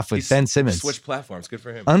 taking off with Ben Simmons. Switch platforms. Good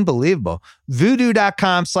for him. Unbelievable.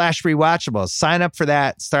 Vudu.com/rewatchables. Sign up for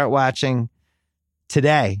that. Start watching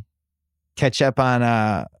today. Catch up on,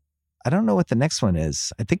 I don't know what the next one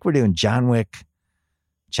is. I think we're doing John Wick.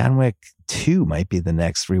 John Wick 2 might be the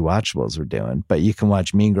next rewatchables we're doing, but you can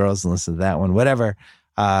watch Mean Girls and listen to that one, whatever.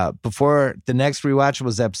 Before the next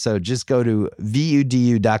rewatchables episode, just go to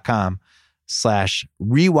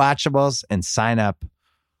vudu.com/rewatchables and sign up.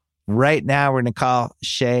 Right now, we're going to call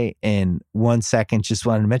Shea in 1 second. Just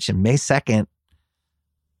wanted to mention May 2nd.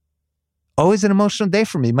 Always an emotional day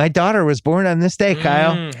for me. My daughter was born on this day,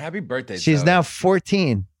 Kyle. Happy birthday. She's now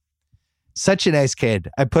 14. Such a nice kid.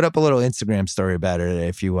 I put up a little Instagram story about her today.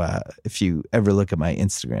 If you ever look at my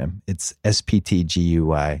Instagram, it's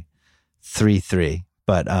SPTGUY33.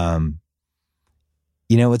 But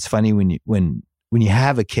you know what's funny when you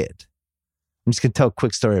have a kid? I'm just gonna tell a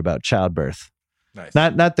quick story about childbirth. Nice.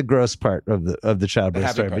 Not the gross part of the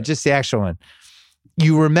childbirth story, part. but just the actual one.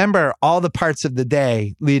 You remember all the parts of the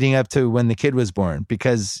day leading up to when the kid was born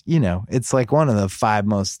because it's like one of the 5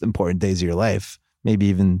 most important days of your life, maybe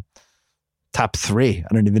even top 3. I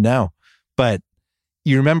don't even know. But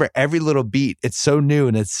you remember every little beat. It's so new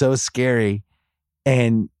and it's so scary.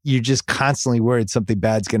 And you're just constantly worried something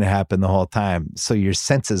bad's going to happen the whole time. So your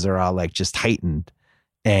senses are all like just heightened.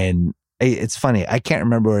 And it's funny. I can't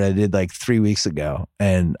remember what I did like 3 weeks ago.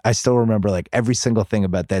 And I still remember like every single thing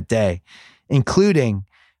about that day, including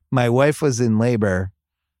my wife was in labor.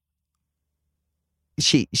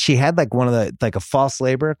 She had like a false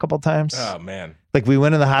labor a couple times. Oh man. Like we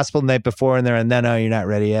went to the hospital the night before and they're like, no, you're not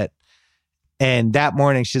ready yet. And that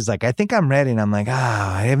morning she's like, I think I'm ready. And I'm like,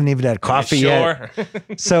 I haven't even had coffee yet.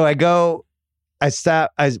 So I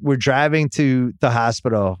stop. We're driving to the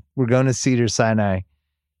hospital. We're going to Cedars-Sinai.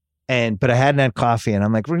 But I hadn't had coffee. And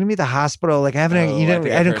I'm like, we're going to be at the hospital. Like I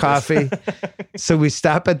hadn't coffee. So we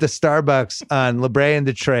stop at the Starbucks on La Brea in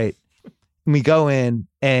Detroit. And we go in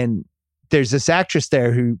and there's this actress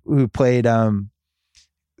there who played,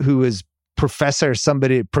 who was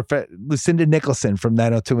Lucinda Nicholson from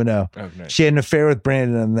 90210. Oh, nice. She had an affair with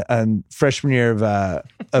Brandon on freshman year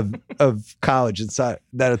of college and saw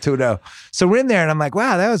 90210. So we're in there and I'm like,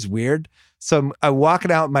 wow, that was weird. So I'm walking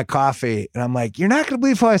out with my coffee and I'm like, you're not going to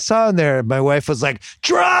believe who I saw in there. My wife was like,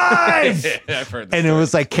 drive! I've heard and it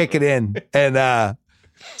was like kicking in. And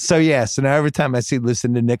so now every time I see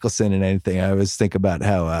Lucinda Nicholson in anything, I always think about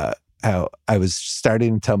how I was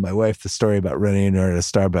starting to tell my wife the story about running into her at a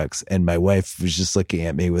Starbucks, and my wife was just looking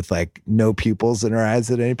at me with like no pupils in her eyes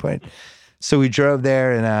at any point. So we drove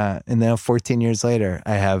there, and now 14 years later,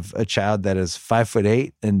 I have a child that is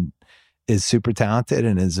 5'8" and is super talented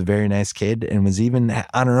and is a very nice kid, and was even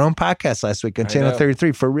on her own podcast last week on Channel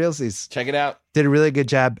 33 for realsies. Check it out. Did a really good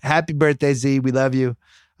job. Happy birthday, Z. We love you.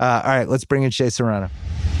 All right, let's bring in Shea Serrano.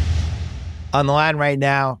 On the line right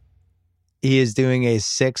now, he is doing a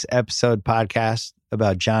 6-episode podcast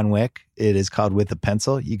about John Wick. It is called With a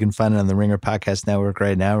Pencil. You can find it on the Ringer Podcast Network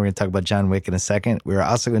right now. We're going to talk about John Wick in a second. We're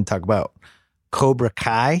also going to talk about Cobra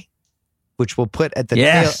Kai, which we'll put at the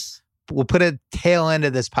tail end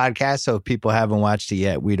of this podcast. So if people haven't watched it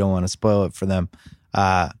yet, we don't want to spoil it for them.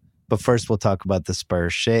 But first, we'll talk about the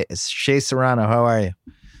Spurs. Shea Serrano, how are you?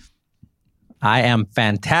 I am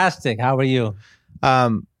fantastic. How are you?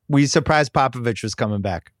 Were you surprised Popovich was coming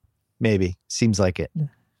back? Maybe. Seems like it.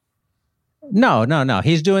 No.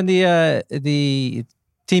 He's doing the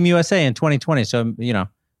Team USA in 2020. So,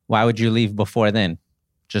 why would you leave before then?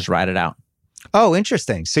 Just ride it out. Oh,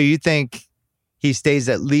 interesting. So you think he stays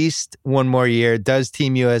at least one more year, does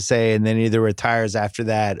Team USA, and then either retires after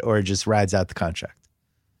that or just rides out the contract?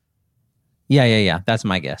 Yeah. That's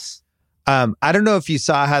my guess. I don't know if you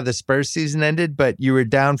saw how the Spurs season ended, but you were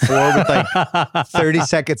down 4 with like 30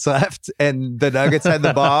 seconds left, and the Nuggets had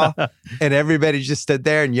the ball, and everybody just stood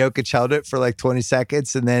there, and Jokic held it for like 20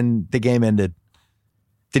 seconds, and then the game ended.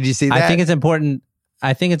 Did you see that? I think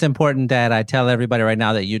it's important that I tell everybody right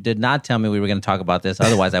now that you did not tell me we were going to talk about this.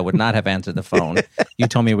 Otherwise, I would not have answered the phone. You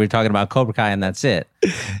told me we were talking about Cobra Kai, and that's it.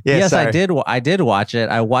 Yes, sorry. I did watch it.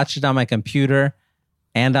 I watched it on my computer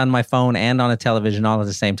and on my phone and on a television all at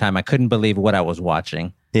the same time. I couldn't believe what I was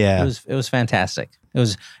watching. Yeah. It was fantastic.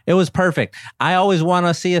 It was perfect. I always want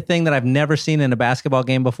to see a thing that I've never seen in a basketball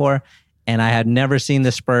game before, and I had never seen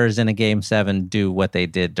the Spurs in a Game 7 do what they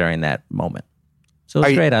did during that moment. So it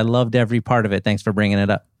was great. I loved every part of it. Thanks for bringing it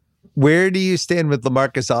up. Where do you stand with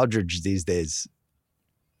LaMarcus Aldridge these days?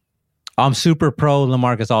 I'm super pro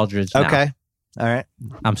LaMarcus Aldridge now. Okay. All right.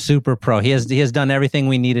 I'm super pro. He has done everything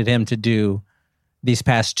we needed him to do these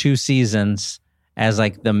past 2 seasons as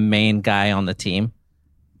like the main guy on the team.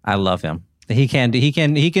 I love him. He can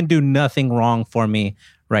do nothing wrong for me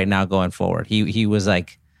right now going forward. He was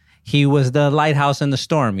the lighthouse in the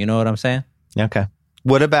storm. You know what I'm saying? Okay.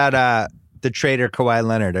 What about the traitor Kawhi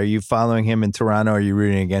Leonard? Are you following him in Toronto, or are you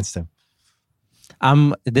rooting against him?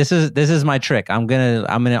 This is my trick. I'm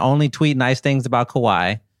gonna only tweet nice things about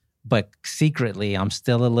Kawhi, but secretly I'm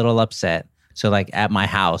still a little upset. So like at my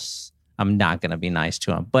house, I'm not gonna be nice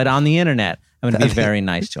to him. But on the internet, I'm gonna be very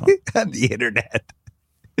nice to him. On the internet.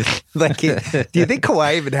 Like, do you think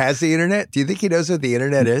Kawhi even has the internet? Do you think he knows what the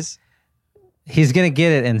internet is? He's gonna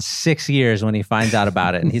get it in 6 years when he finds out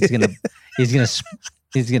about it, and it's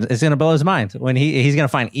gonna blow his mind when he's gonna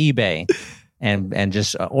find eBay and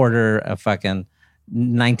just order a fucking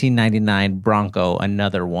 1999 Bronco,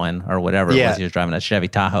 another one or whatever it was he was driving, a Chevy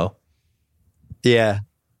Tahoe. Yeah.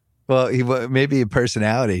 Well, maybe a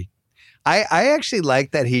personality. I actually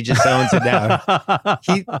like that he just owns it now.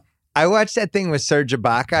 I watched that thing with Serge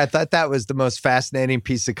Ibaka. I thought that was the most fascinating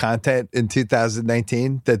piece of content in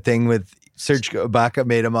 2019. The thing with Serge Ibaka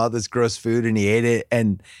made him all this gross food and he ate it.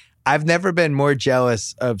 And I've never been more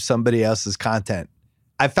jealous of somebody else's content.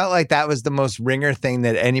 I felt like that was the most ringer thing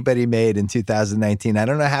that anybody made in 2019. I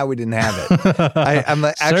don't know how we didn't have it. I'm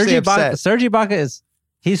like actually upset. Serge Ibaka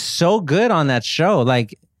he's so good on that show.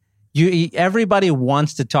 Like everybody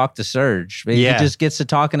wants to talk to Serge. He just gets to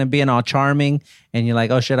talking and being all charming, and you're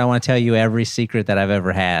like, oh shit, I want to tell you every secret that I've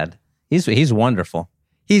ever had. He's wonderful.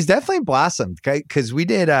 He's definitely blossomed because we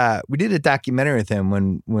did a documentary with him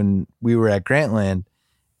when we were at Grantland,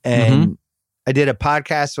 and I did a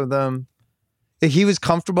podcast with him. He was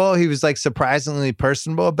comfortable. He was like surprisingly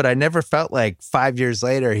personable, but I never felt like 5 years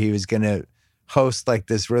later he was going to host like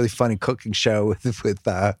this really funny cooking show with his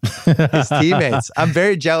teammates. I'm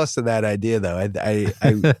very jealous of that idea, though.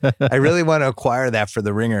 I really want to acquire that for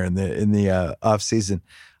the Ringer in the off season.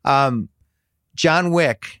 John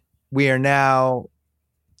Wick. We are now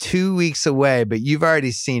 2 weeks away, but you've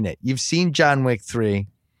already seen it. You've seen John Wick 3.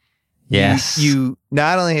 Yes. You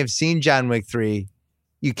not only have seen John Wick 3,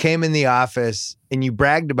 you came in the office and you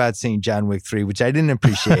bragged about seeing John Wick 3, which I didn't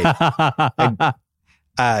appreciate.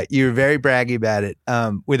 You were very braggy about it.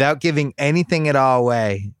 Without giving anything at all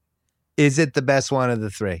away, is it the best one of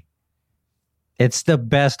the 3? It's the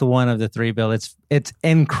best one of the 3, Bill. It's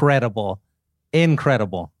incredible.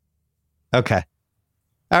 Incredible. Okay.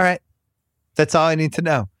 All right. That's all I need to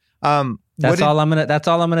know. That's all I'm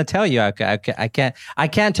gonna tell you. I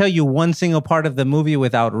can't tell you one single part of the movie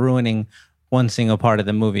without ruining one single part of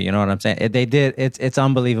the movie. You know what I'm saying? It's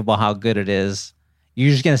unbelievable how good it is.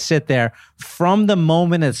 You're just going to sit there from the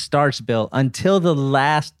moment it starts, Bill, until the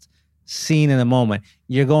last scene in the moment.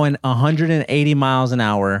 You're going 180 miles an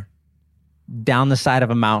hour down the side of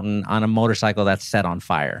a mountain on a motorcycle that's set on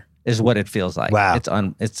fire is what it feels like. Wow.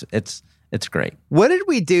 It's great. What did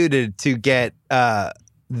we do to get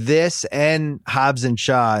this and Hobbs and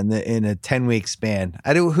Shaw in a 10-week span?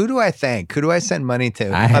 Who do I thank? Who do I send money to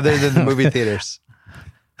other than the movie theaters?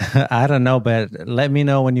 I don't know, but let me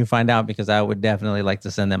know when you find out, because I would definitely like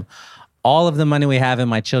to send them all of the money we have in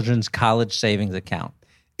my children's college savings account.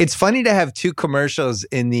 It's funny to have 2 commercials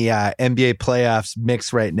in the NBA playoffs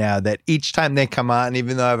mix right now that each time they come on,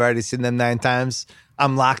 even though I've already seen them 9 times,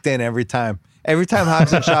 I'm locked in every time. Every time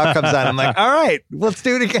Hobbs and Shaw comes on, I'm like, all right, let's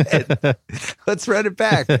do it again. Let's run it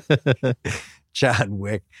back. John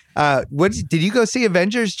Wick. Did you go see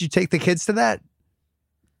Avengers? Did you take the kids to that?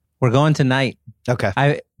 We're going tonight.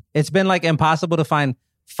 Okay. It's been like impossible to find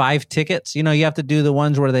 5 tickets. You know, you have to do the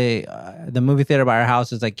ones where the movie theater by our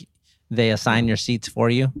house is like they assign your seats for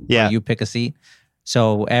you. Yeah. You pick a seat.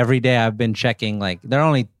 So every day I've been checking, like there are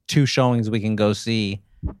only 2 showings we can go see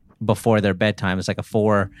before their bedtime. It's like a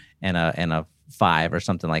 4 and a 5 or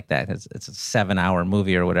something like that. It's a 7-hour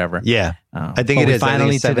movie or whatever. Yeah, I think it is.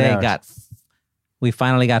 Finally today hours. we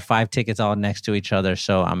finally got 5 tickets all next to each other,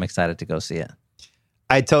 so I'm excited to go see it.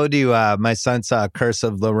 I told you my son saw Curse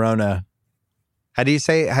of La Llorona. How do you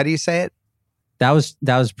say it? That was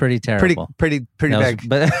pretty terrible. Pretty bad.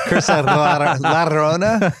 But Curse of La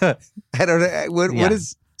Llorona? I don't know. What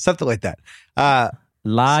is something like that?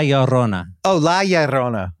 La Llorona. Oh, La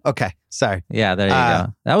Llorona. Okay. Sorry. Yeah, there you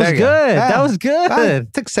go. That was good. That was good.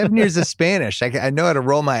 It took 7 years of Spanish. I know how to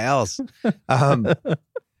roll my L's.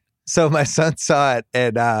 So my son saw it,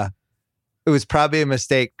 and it was probably a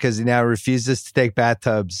mistake because he now refuses to take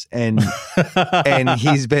bathtubs, and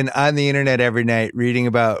he's been on the internet every night reading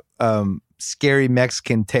about scary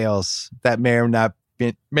Mexican tales that may or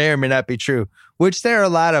may not be true, which there are a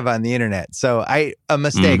lot of on the internet. So a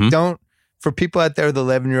mistake. Mm-hmm. Don't. For people out there with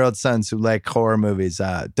 11-year-old sons who like horror movies,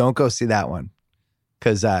 don't go see that one.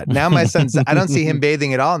 Because now my son's, I don't see him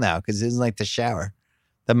bathing at all now because he doesn't like to shower.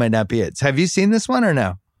 That might not be it. Have you seen this one or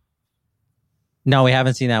no? No, we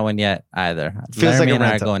haven't seen that one yet either. Feels Laramie like a and I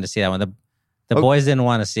are rental. going to see that one. The boys didn't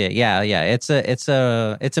want to see it. Yeah. It's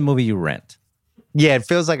a movie you rent. Yeah, it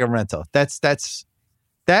feels like a rental. That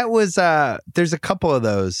was there's a couple of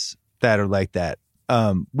those that are like that.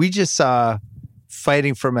 We just saw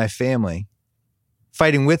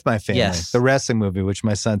Fighting with my family, yes. the wrestling movie, which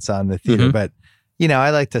my son saw in the theater. Mm-hmm. But I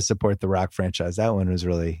like to support the Rock franchise. That one was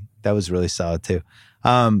really solid too.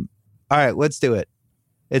 All right, let's do it.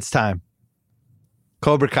 It's time.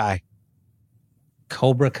 Cobra Kai.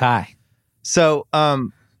 So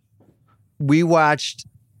we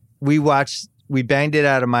banged it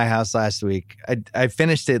out of my house last week. I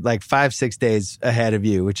finished it like 5-6 days ahead of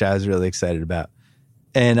you, which I was really excited about.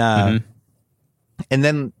 And and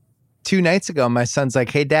then 2 nights ago, my son's like,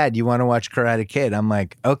 "Hey, Dad, you want to watch Karate Kid?" I'm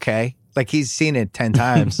like, "Okay." Like he's seen it 10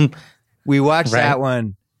 times. We watched that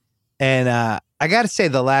one, and I got to say,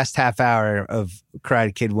 the last half hour of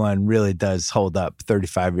Karate Kid 1 really does hold up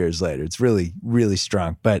 35 years later. It's really, really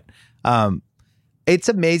strong. But it's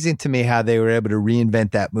amazing to me how they were able to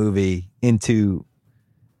reinvent that movie into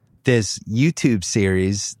this YouTube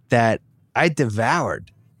series that I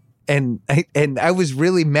devoured. And I was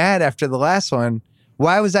really mad after the last one.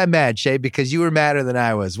 Why was I mad, Shea? Because you were madder than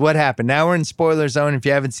I was. What happened? Now we're in spoiler zone. If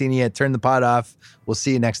you haven't seen it yet, turn the pod off. We'll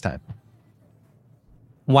see you next time.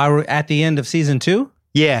 Why we're at the end of season 2?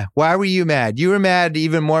 Yeah. Why were you mad? You were mad,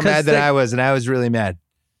 even more mad than I was, and I was really mad.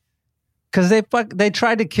 Because they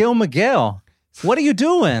tried to kill Miguel. What are you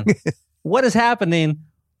doing? What is happening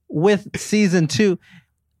with season 2?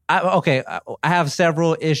 I have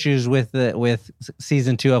several issues with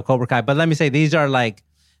season 2 of Cobra Kai, but let me say these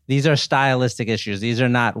are stylistic issues. These are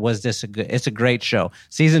not. Was this a good? It's a great show.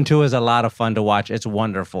 Season 2 is a lot of fun to watch. It's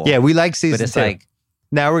wonderful. Yeah, we like season 2. But it's like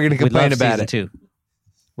now we're going to complain about season 2.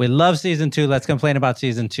 We love season 2. Let's complain about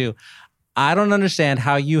season 2. I don't understand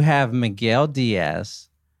how you have Miguel Diaz,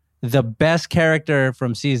 the best character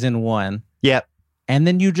from season 1. Yep. And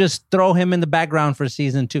then you just throw him in the background for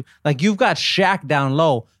season 2. Like you've got Shaq down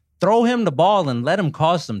low. Throw him the ball and let him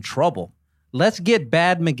cause some trouble. Let's get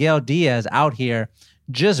bad Miguel Diaz out here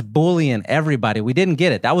just bullying everybody. We didn't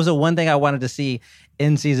get it. That was the one thing I wanted to see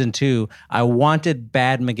in season 2. I wanted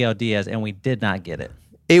bad Miguel Diaz, and we did not get it.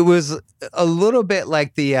 It was a little bit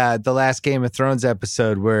like the last Game of Thrones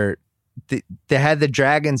episode where they had the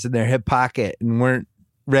dragons in their hip pocket and weren't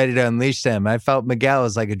ready to unleash them. I felt Miguel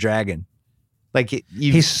was like a dragon. Like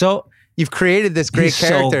you've created this great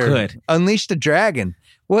character. So good. Unleash the dragon.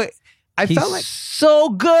 What He's so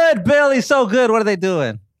good, Bill. He's so good. What are they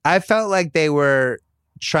doing? I felt like they were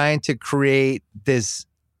trying to create this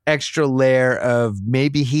extra layer of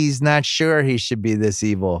maybe he's not sure he should be this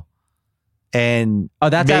evil. And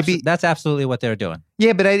that's absolutely what they're doing.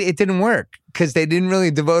 Yeah, but it didn't work because they didn't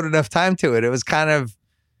really devote enough time to it. It was kind of,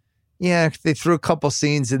 they threw a couple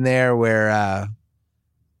scenes in there where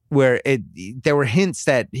there were hints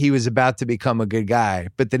that he was about to become a good guy,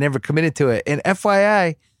 but they never committed to it. And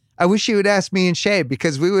FYI, I wish you would ask me and Shea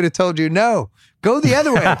because we would have told you, no, go the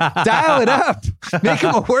other way. Dial it up. Make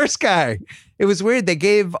him a worse guy. It was weird. They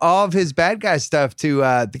gave all of his bad guy stuff to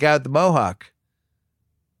the guy with the mohawk.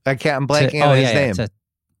 I'm blanking on his name.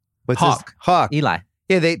 What's Hawk. Hawk. Eli.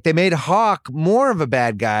 Yeah, they made Hawk more of a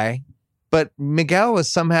bad guy, but Miguel was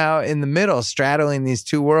somehow in the middle, straddling these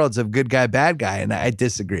two worlds of good guy, bad guy, and I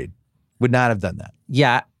disagreed. Would not have done that.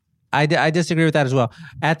 Yeah, I disagree with that as well.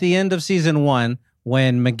 At the end of season 1,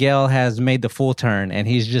 when Miguel has made the full turn and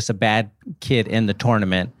he's just a bad kid in the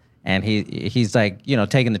tournament, And he's like,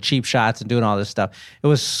 taking the cheap shots and doing all this stuff. That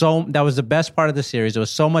was the best part of the series. It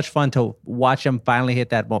was so much fun to watch him finally hit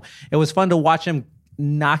that moment. It was fun to watch him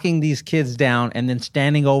knocking these kids down and then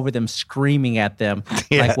standing over them, screaming at them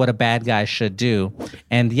like what a bad guy should do.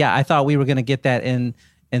 And yeah, I thought we were going to get that in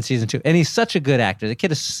season 2. And he's such a good actor. The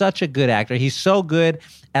kid is such a good actor. He's so good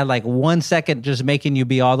at like 1 second just making you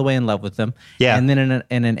be all the way in love with him. Yeah. And then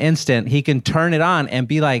in an instant, he can turn it on and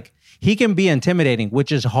be like, he can be intimidating,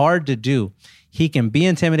 which is hard to do. He can be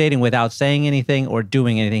intimidating without saying anything or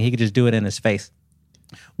doing anything. He could just do it in his face.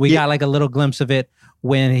 We got like a little glimpse of it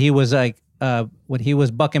when he was like, when he was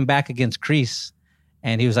bucking back against Kreese,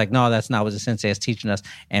 and he was like, no, that's not what the sensei is teaching us.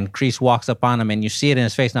 And Kreese walks up on him, and you see it in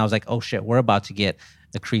his face. And I was like, oh shit, we're about to get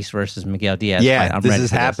the Kreese versus Miguel Diaz fight. I'm this ready is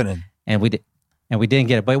for happening. This. And we didn't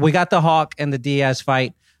get it. But we got the Hawk and the Diaz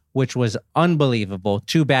fight, which was unbelievable.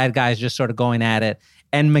 Two bad guys just sort of going at it.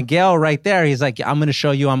 And Miguel right there, he's like, I'm going to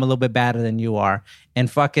show you I'm a little bit better than you are.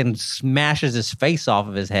 And fucking smashes his face off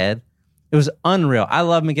of his head. It was unreal. I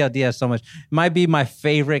love Miguel Diaz so much. Might be my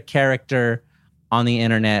favorite character on the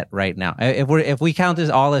internet right now. If we count this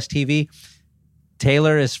all as TV,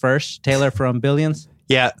 Taylor is first. Taylor from Billions.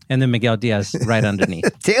 Yeah. And then Miguel Diaz right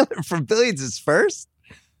underneath. Taylor from Billions is first?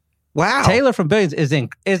 Wow. Taylor from Billions is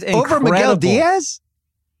incredible. Over Miguel Diaz?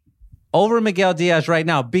 Over Miguel Diaz right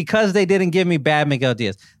now because they didn't give me bad Miguel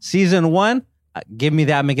Diaz. Season 1, give me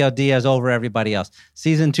that Miguel Diaz over everybody else.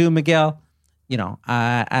 Season 2, Miguel,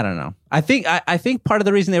 I don't know. I think part of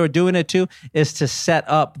the reason they were doing it too is to set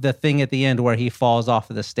up the thing at the end where he falls off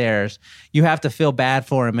of the stairs. You have to feel bad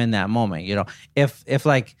for him in that moment. If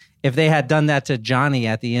they had done that to Johnny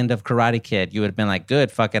at the end of Karate Kid, you would have been like,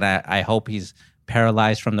 good, fuck it. I hope he's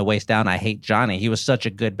paralyzed from the waist down. I hate Johnny. He was such a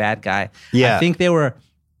good bad guy. Yeah. I think they were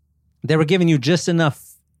giving you just enough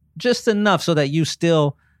so that you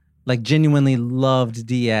still like genuinely loved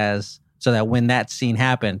Diaz, so that when that scene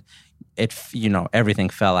happened, everything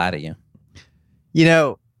fell out of you.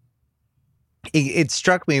 It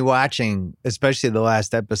struck me watching, especially the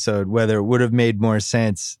last episode, whether it would have made more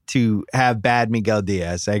sense to have bad Miguel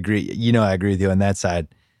Diaz. I agree. I agree with you on that side,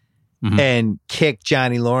 and kick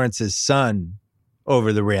Johnny Lawrence's son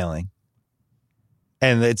over the railing.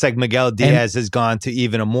 And it's like Miguel Diaz has gone to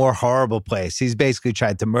even a more horrible place. He's basically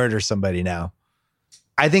tried to murder somebody now.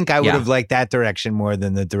 I think I would have liked that direction more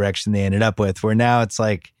than the direction they ended up with, where now it's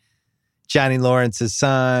like Johnny Lawrence's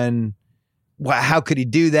son. How could he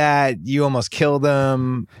do that? You almost killed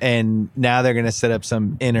him. And now they're going to set up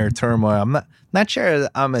some inner turmoil. I'm not sure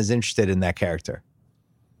I'm as interested in that character.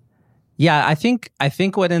 Yeah, I think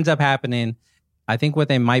what ends up happening, I think what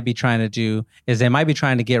they might be trying to do is they might be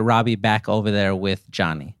trying to get Robbie back over there with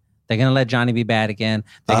Johnny. They're going to let Johnny be bad again.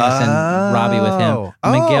 They're going to send Robbie with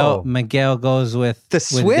him. Miguel goes with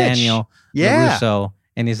Daniel LaRusso.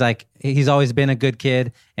 And he's like, he's always been a good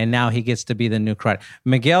kid, and now he gets to be the new karate.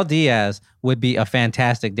 Miguel Diaz would be a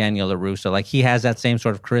fantastic Daniel LaRusso. Like, he has that same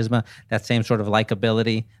sort of charisma, that same sort of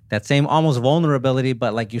likability, that same almost vulnerability,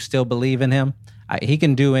 but like you still believe in him. He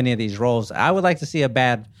can do any of these roles. I would like to see a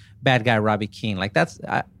bad guy Robbie Keane. Like,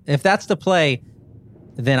 if that's the play,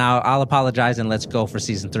 then I'll apologize and let's go for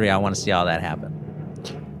season 3. I want to see all that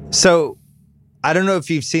happen. So, I don't know if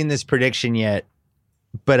you've seen this prediction yet,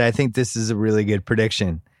 but I think this is a really good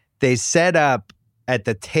prediction. They set up at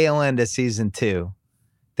the tail end of season 2,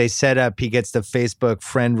 they set up, he gets the Facebook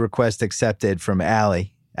friend request accepted from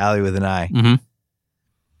Allie with an I. Mm-hmm.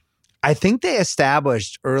 I think they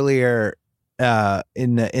established earlier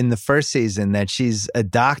in the first season that she's a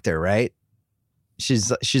doctor, right?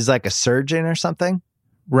 She's like a surgeon or something.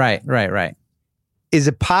 Right. Is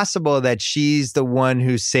it possible that she's the one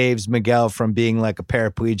who saves Miguel from being like a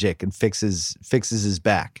paraplegic and fixes his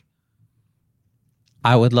back?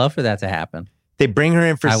 I would love for that to happen. They bring her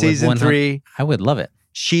in for season 3. I would love it.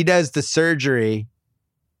 She does the surgery.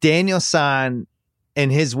 Daniel-san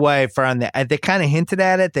and his wife are on they kind of hinted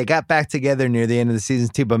at it. They got back together near the end of the season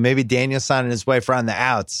 2, but maybe Daniel-san and his wife are on the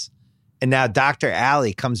outs. And now Dr.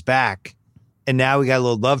 Allie comes back, and now we got a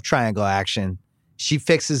little love triangle action. She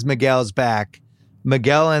fixes Miguel's back.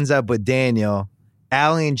 Miguel ends up with Daniel.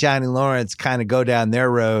 Allie and Johnny Lawrence kind of go down their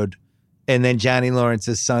road, and then Johnny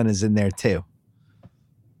Lawrence's son is in there too.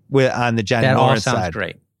 On the Johnny Lawrence side. That all sounds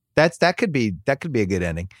great. That could be a good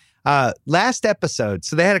ending. Last episode,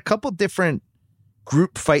 so they had a couple different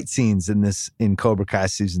group fight scenes in Cobra Kai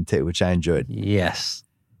season 2, which I enjoyed. Yes.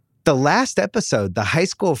 The last episode, the high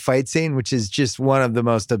school fight scene, which is just one of the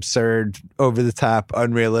most absurd, over the top,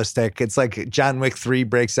 unrealistic. It's like John Wick 3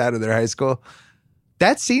 breaks out of their high school.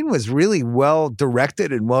 That scene was really well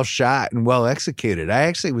directed and well shot and well executed. I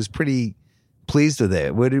actually was pretty pleased with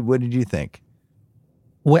it. What did you think?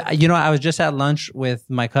 Well, I was just at lunch with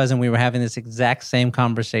my cousin. We were having this exact same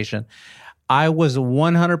conversation. I was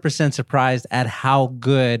 100% surprised at how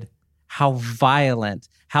good, how violent,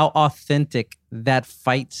 how authentic that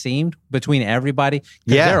fight seemed between everybody.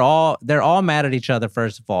 Yeah. They're all mad at each other,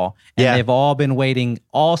 first of all. And they've all been waiting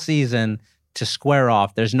all season to square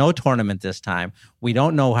off. There's no tournament this time. We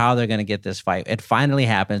don't know how they're going to get this fight. It finally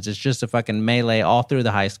happens. It's just a fucking melee all through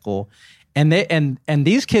the high school. And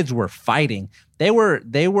these kids were fighting. They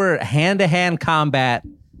were hand-to-hand combat.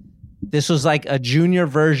 This was like a junior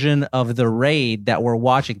version of the Raid that we're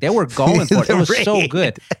watching. They were going for it. It was so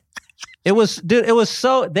good. They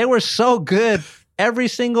were so good. Every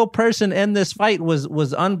single person in this fight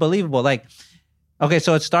was unbelievable. Like, okay,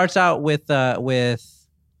 so it starts out with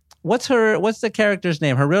what's the character's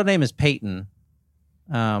name? Her real name is Peyton.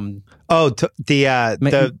 The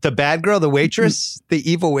bad girl, the waitress,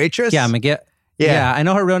 the evil waitress. Yeah, Miguel. Yeah, I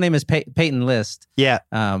know her real name is Peyton List. Yeah.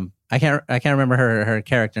 I can't remember her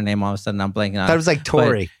character name. All of a sudden, I'm blanking on. That was like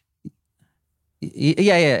Tori.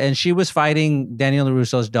 Yeah, and she was fighting Daniel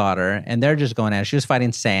LaRusso's daughter, and they're just going at it. She was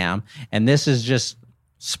fighting Sam, and this is just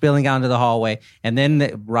spilling out into the hallway. And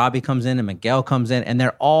then Robbie comes in, and Miguel comes in, and they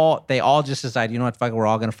all just decide, you know what, fuck it, we're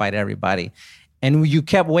all going to fight everybody. And you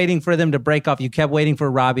kept waiting for them to break off. You kept waiting for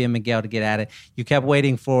Robbie and Miguel to get at it. You kept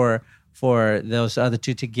waiting for those other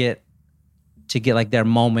two to get like their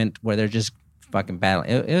moment where they're just fucking battling.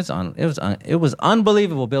 It was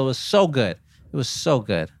unbelievable, Bill. It was so good. It was so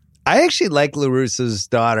good. I actually like LaRusso's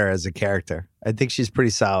daughter as a character. I think she's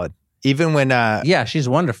pretty solid. Even when she's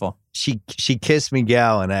wonderful. She kissed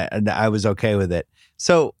Miguel and I was okay with it.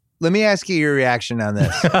 So let me ask you your reaction on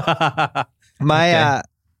this.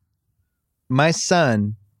 My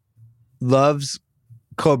son loves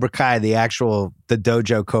Cobra Kai, the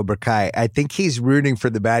dojo Cobra Kai. I think he's rooting for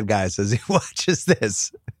the bad guys as he watches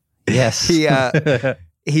this. Yes.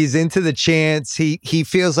 He's into the chants. He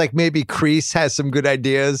feels like maybe Kreese has some good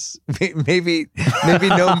ideas. Maybe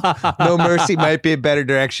no mercy might be a better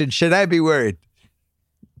direction. Should I be worried?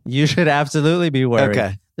 You should absolutely be worried.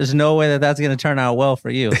 Okay. There's no way that's going to turn out well for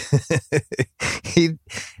you.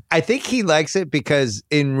 I think he likes it because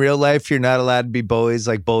in real life, you're not allowed to be bullies.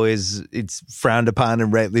 Like bullies, it's frowned upon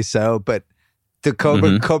and rightly so. But the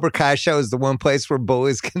Cobra Kai show is the one place where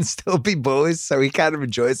bullies can still be bullies. So he kind of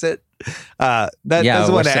enjoys it.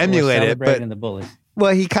 Doesn't want to emulate it. But the bullies.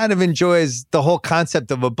 Well, he kind of enjoys the whole concept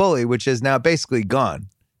of a bully, which is now basically gone.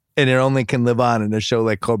 And it only can live on in a show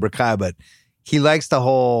like Cobra Kai. But he likes the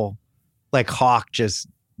whole like Hawk just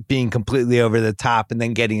being completely over the top and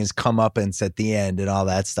then getting his comeuppance at the end and all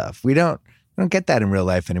that stuff. We don't get that in real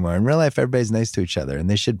life anymore. In real life, everybody's nice to each other, and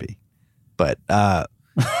they should be. But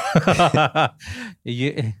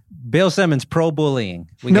Bill Simmons, pro-bullying.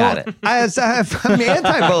 We got it. I'm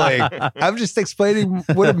anti-bullying. I'm just explaining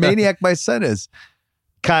what a maniac my son is.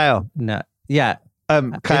 Kyle. No. Yeah.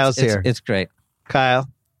 Kyle's here. It's great. Kyle,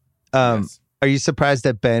 Yes. Are you surprised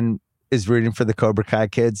that Ben is rooting for the Cobra Kai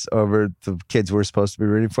kids over the kids we're supposed to be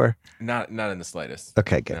rooting for? Not in the slightest.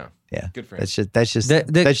 Okay, good. No. Yeah. Good for him. That's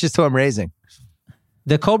just who I'm raising.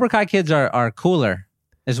 The Cobra Kai kids are cooler,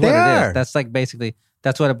 is what it is. That's like basically,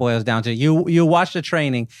 that's what it boils down to. You watch the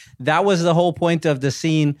training. That was the whole point of the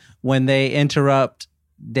scene when they interrupt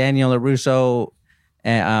Daniel LaRusso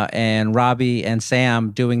and Robbie and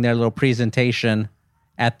Sam doing their little presentation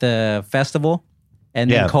at the festival. And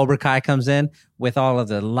then Cobra Kai comes in with all of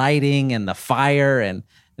the lighting and the fire, and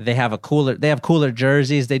they have cooler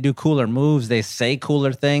jerseys. They do cooler moves. They say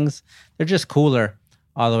cooler things. They're just cooler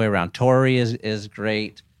all the way around. Tori is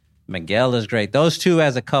great. Miguel is great. Those two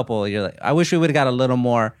as a couple, you're like, I wish we would have got a little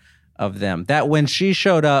more of them. That when she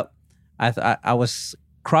showed up, I was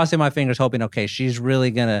crossing my fingers, hoping, okay, she's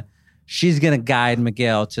gonna guide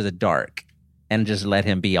Miguel to the dark and just let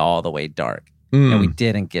him be all the way dark. And we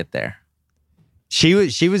didn't get there. She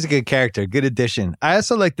was a good character, good addition. I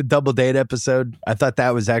also liked the double date episode. I thought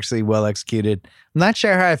that was actually well executed. I'm not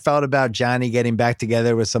sure how I felt about Johnny getting back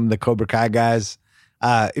together with some of the Cobra Kai guys.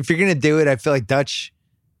 If you're gonna do it, I feel like Dutch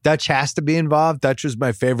has to be involved. Dutch was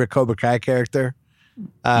my favorite Cobra Kai character.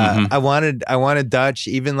 I wanted Dutch,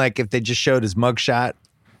 even like if they just showed his mugshot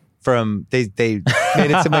from they made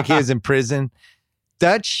it seem like he was in prison.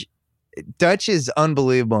 Dutch is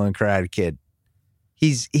unbelievable in Karate Kid.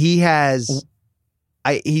 He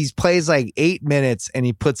plays like 8 minutes and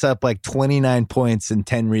he puts up like 29 points and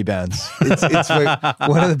 10 rebounds. It's like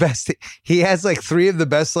one of the best. He has like 3 of the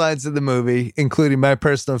best lines in the movie, including my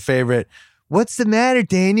personal favorite. What's the matter,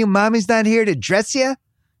 Daniel? Mommy's not here to dress you?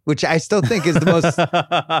 Which I still think is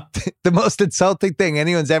the most insulting thing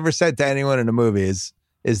anyone's ever said to anyone in a movie is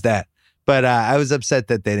that. But I was upset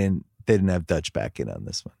that they they didn't have Dutch back in on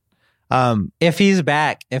this one. If he's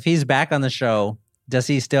back on the show, does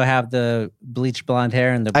he still have the bleached blonde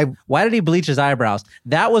hair and why did he bleach his eyebrows?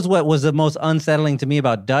 That was what was the most unsettling to me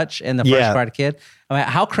about Dutch and the Fresh Karate Kid. I mean,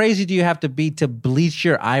 how crazy do you have to be to bleach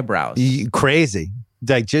your eyebrows? Crazy.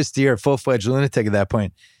 Like, just you're a full-fledged lunatic at that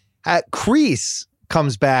point. Kreese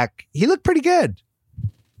comes back. He looked pretty good.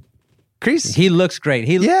 Kreese. He looks great.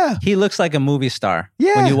 He looks like a movie star.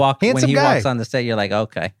 Yeah. When he walks guy. on the set, you're like,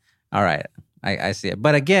 okay, all right, I see it.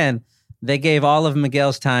 But again, they gave all of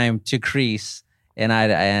Miguel's time to Kreese. And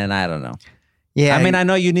I don't know. Yeah, I mean, I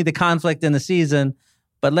know you need the conflict in the season,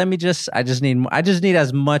 but I just need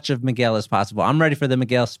as much of Miguel as possible. I'm ready for the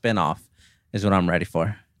Miguel spinoff. Is what I'm ready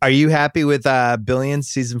for. Are you happy with Billions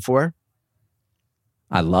season 4?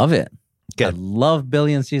 I love it. Good. I love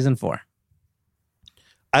Billions season 4.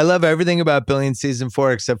 I love everything about Billions season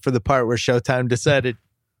 4 except for the part where Showtime decided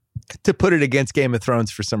to put it against Game of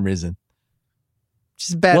Thrones for some reason.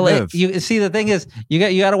 Just a bad move. You see, the thing is, you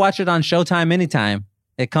got to watch it on Showtime anytime.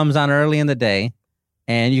 It comes on early in the day,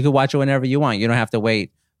 and you can watch it whenever you want. You don't have to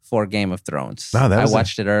wait for Game of Thrones. Oh, I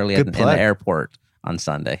watched it early in the airport on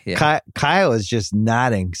Sunday. Yeah. Kyle is just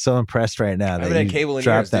nodding, so impressed right now. I haven't had cable in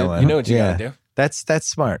years, dude. One. You know what you got to do. That's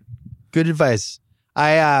smart. Good advice.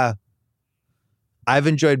 I've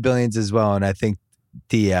enjoyed Billions as well, and I think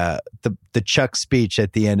the Chuck speech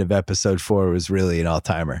at the end of episode 4 was really an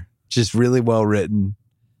all-timer. Just really well written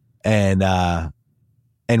and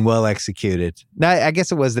well executed. Now, I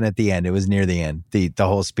guess it wasn't at the end. It was near the end. The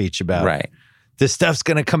whole speech about this stuff's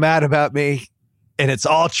going to come out about me, and it's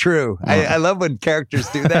all true. I love when characters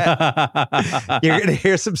do that. You're going to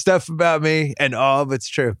hear some stuff about me, and all of it's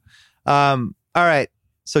true. All right.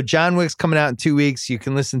 So John Wick's coming out in 2 weeks. You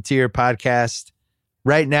can listen to your podcast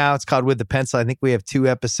right now. It's called With the Pencil. I think we have 2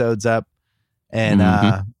 episodes up, and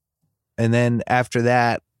then after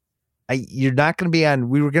that, you're not going to be on.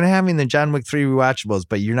 We were going to have you in the John Wick 3 rewatchables,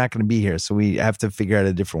 but you're not going to be here, so we have to figure out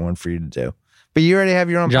a different one for you to do. But you already have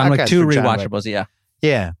your own John podcast Wick 2 for John rewatchables, Wick.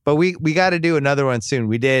 Yeah. But we got to do another one soon.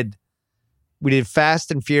 We did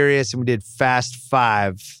Fast and Furious, and we did Fast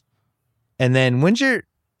 5, and then when's your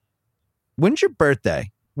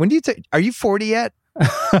birthday? When do you are you 40 yet?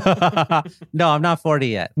 No, I'm not 40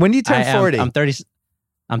 yet. When do you turn 40? I'm 30.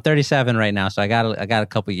 I'm 37 right now, so I got a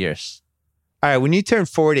couple years. All right, when you turn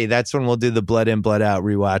 40, that's when we'll do the Blood In, Blood Out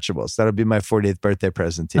rewatchables. That'll be my 40th birthday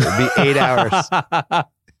present to you. It'll be 8 hours.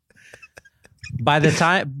 By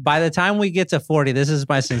the time we get to 40, this is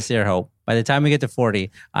my sincere hope. By the time we get to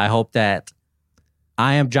 40, I hope that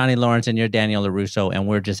I am Johnny Lawrence and you're Daniel LaRusso, and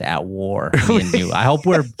we're just at war, me and you. I hope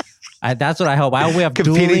that's what I hope. I hope we have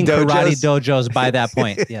Competing dueling karate dojos by that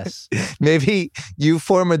point. Yes. Maybe you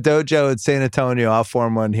form a dojo in San Antonio. I'll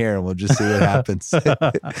form one here, and we'll just see what happens.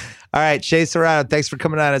 All right, Shea Serrano, thanks for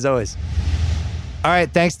coming on as always. All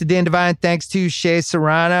right, thanks to Dan Devine. Thanks to Shea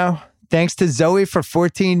Serrano. Thanks to Zoe for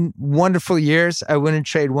 14 wonderful years. I wouldn't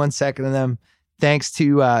trade 1 second of them. Thanks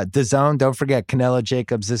to DAZN. Don't forget Canelo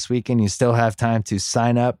Jacobs this weekend. You still have time to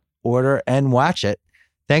sign up, order, and watch it.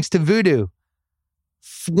 Thanks to Vudu.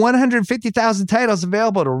 150,000 titles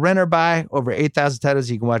available to rent or buy. Over 8,000 titles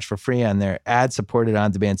you can watch for free on their ad-supported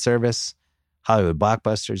on-demand service. Hollywood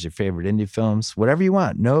blockbusters, your favorite indie films, whatever you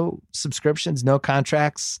want. No subscriptions, no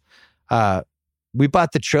contracts. We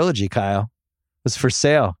bought the trilogy, Kyle. It was for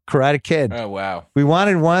sale. Karate Kid. Oh, wow. We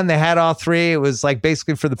wanted one. They had all 3. It was like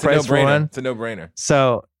basically for the price for one. It's a no-brainer.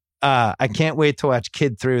 So I can't wait to watch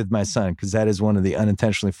Kid 3 with my son, because that is one of the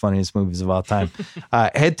unintentionally funniest movies of all time.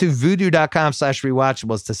 Head to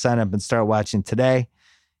vudu.com/rewatchables to sign up and start watching today.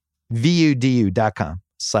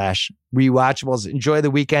 vudu.com/rewatchables. Enjoy the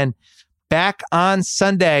weekend. Back on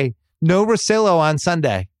Sunday. No Russillo on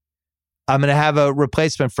Sunday. I'm going to have a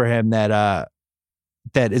replacement for him that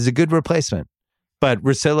is a good replacement. But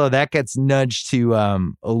Russillo, that gets nudged to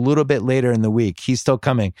a little bit later in the week. He's still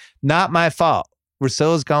coming. Not my fault.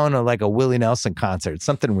 Russillo's going to like a Willie Nelson concert.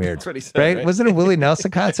 Something weird. That's what he said, right? Wasn't it a Willie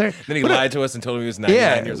Nelson concert? Then he lied to us and told him he was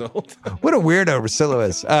 99 years old. What a weirdo Russillo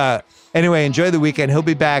is. Anyway, enjoy the weekend. He'll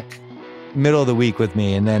be back middle of the week with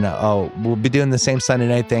me. And then we'll be doing the same Sunday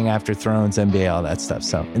night thing after Thrones, NBA, all that stuff.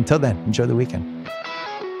 So until then, enjoy the weekend.